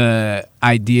the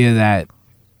idea that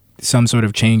some sort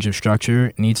of change of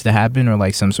structure needs to happen, or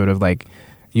like some sort of like,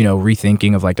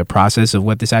 rethinking of like the process of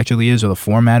what this actually is, or the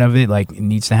format of it, like it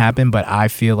needs to happen. But I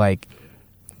feel like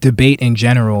debate in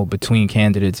general between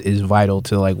candidates is vital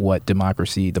to like what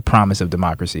democracy, the promise of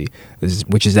democracy is,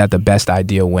 which is that the best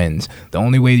idea wins. The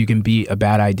only way you can beat a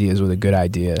bad idea is with a good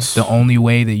idea. The only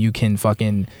way that you can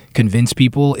fucking convince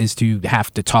people is to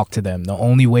have to talk to them. The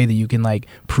only way that you can like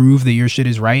prove that your shit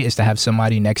is right is to have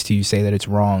somebody next to you say that it's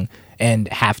wrong and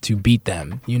have to beat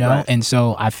them, Right. And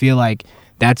so I feel like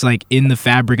that's like in the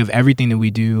fabric of everything that we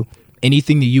do.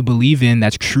 Anything that you believe in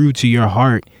that's true to your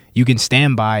heart, you can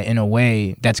stand by in a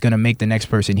way that's going to make the next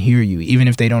person hear you, even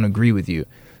if they don't agree with you.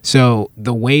 So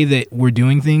the way that we're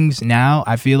doing things now,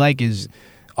 I feel like is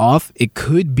off. It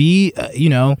could be,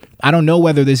 I don't know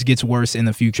whether this gets worse in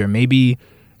the future. Maybe,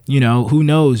 who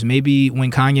knows? Maybe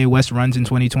when Kanye West runs in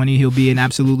 2020, he'll be an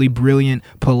absolutely brilliant,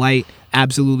 polite,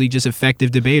 absolutely just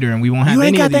effective debater, and we won't have any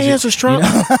of these. You ain't got the answers, Trump.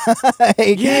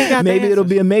 Maybe it'll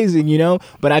be amazing,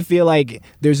 But I feel like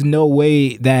there's no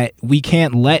way that we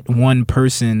can't let one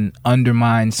person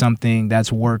undermine something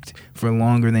that's worked for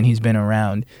longer than he's been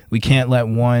around. We can't let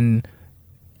one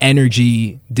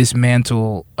energy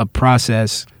dismantle a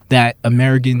process that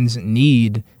Americans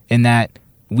need and that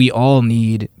we all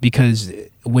need, because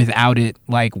without it,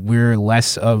 like, we're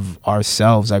less of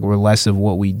ourselves, like we're less of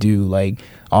what we do, like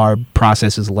our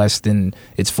process is less than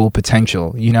its full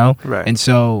potential, you know? Right. And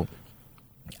so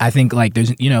I think like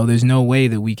there's no way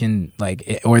that we can,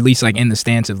 like, or at least like in the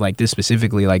stance of like this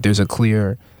specifically, like there's a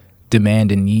clear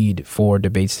demand and need for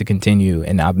debates to continue,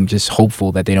 and I'm just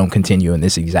hopeful that they don't continue in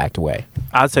this exact way.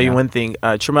 I'll tell you one thing,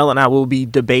 Tremel and I will be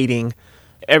debating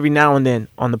every now and then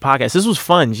on the podcast. This was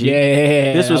fun, G.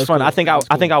 Yeah. This was fun. Cool.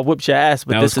 I think I whooped your ass,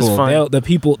 but this is fun. The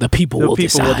people will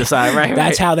decide. Right?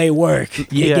 That's how they work.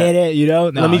 You get it? You know?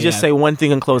 Let me just say one thing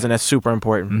in closing that's super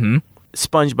important. Mm-hmm.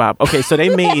 SpongeBob. Okay, so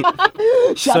they made.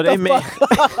 It's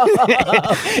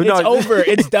over.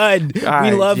 It's done.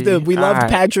 We loved him. We loved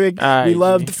Patrick. We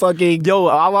loved fucking. Yo,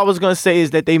 all I was gonna say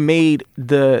is that they made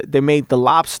the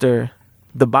lobster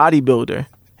the bodybuilder.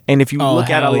 And if you look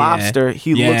at a lobster,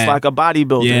 he looks like a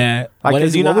bodybuilder. Yeah. Like,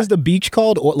 what was the beach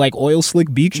called? Like Oil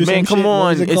Slick Beach or something? Man, come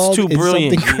on. It's too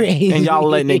brilliant. Something crazy. And y'all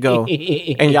letting it go.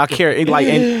 And y'all care. Like,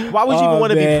 and why would you even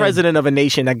want to be president of a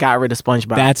nation that got rid of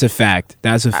SpongeBob? That's a fact.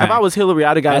 If I was Hillary,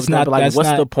 I'd have got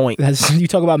what's the point? You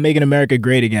talk about making America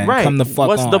great again. Right. Come the fuck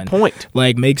what's on. the point?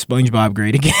 Like, make SpongeBob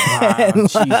great again. Wow,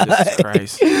 Jesus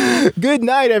Christ. Good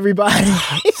night, everybody.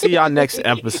 See y'all next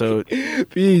episode.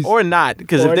 Peace. Or not,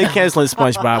 because if they canceling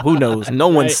SpongeBob, who knows? No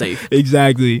one's safe.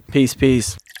 Exactly.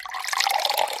 Peace.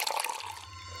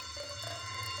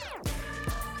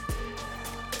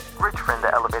 Rich Friend,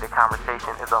 The Elevated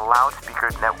Conversation is a Loudspeaker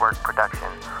Network production.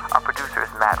 Our producer is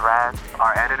Matt Raz.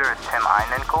 Our editor is Tim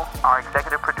Einenkel. Our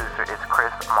executive producer is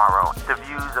Chris Morrow. The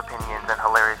views, opinions, and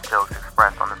hilarious jokes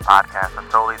expressed on this podcast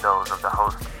are solely those of the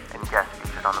host and guests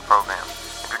featured on the program,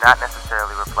 and do not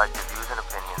necessarily reflect the views and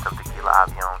opinions of Tequila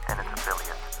Avion and its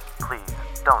affiliates. Please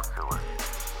don't sue us.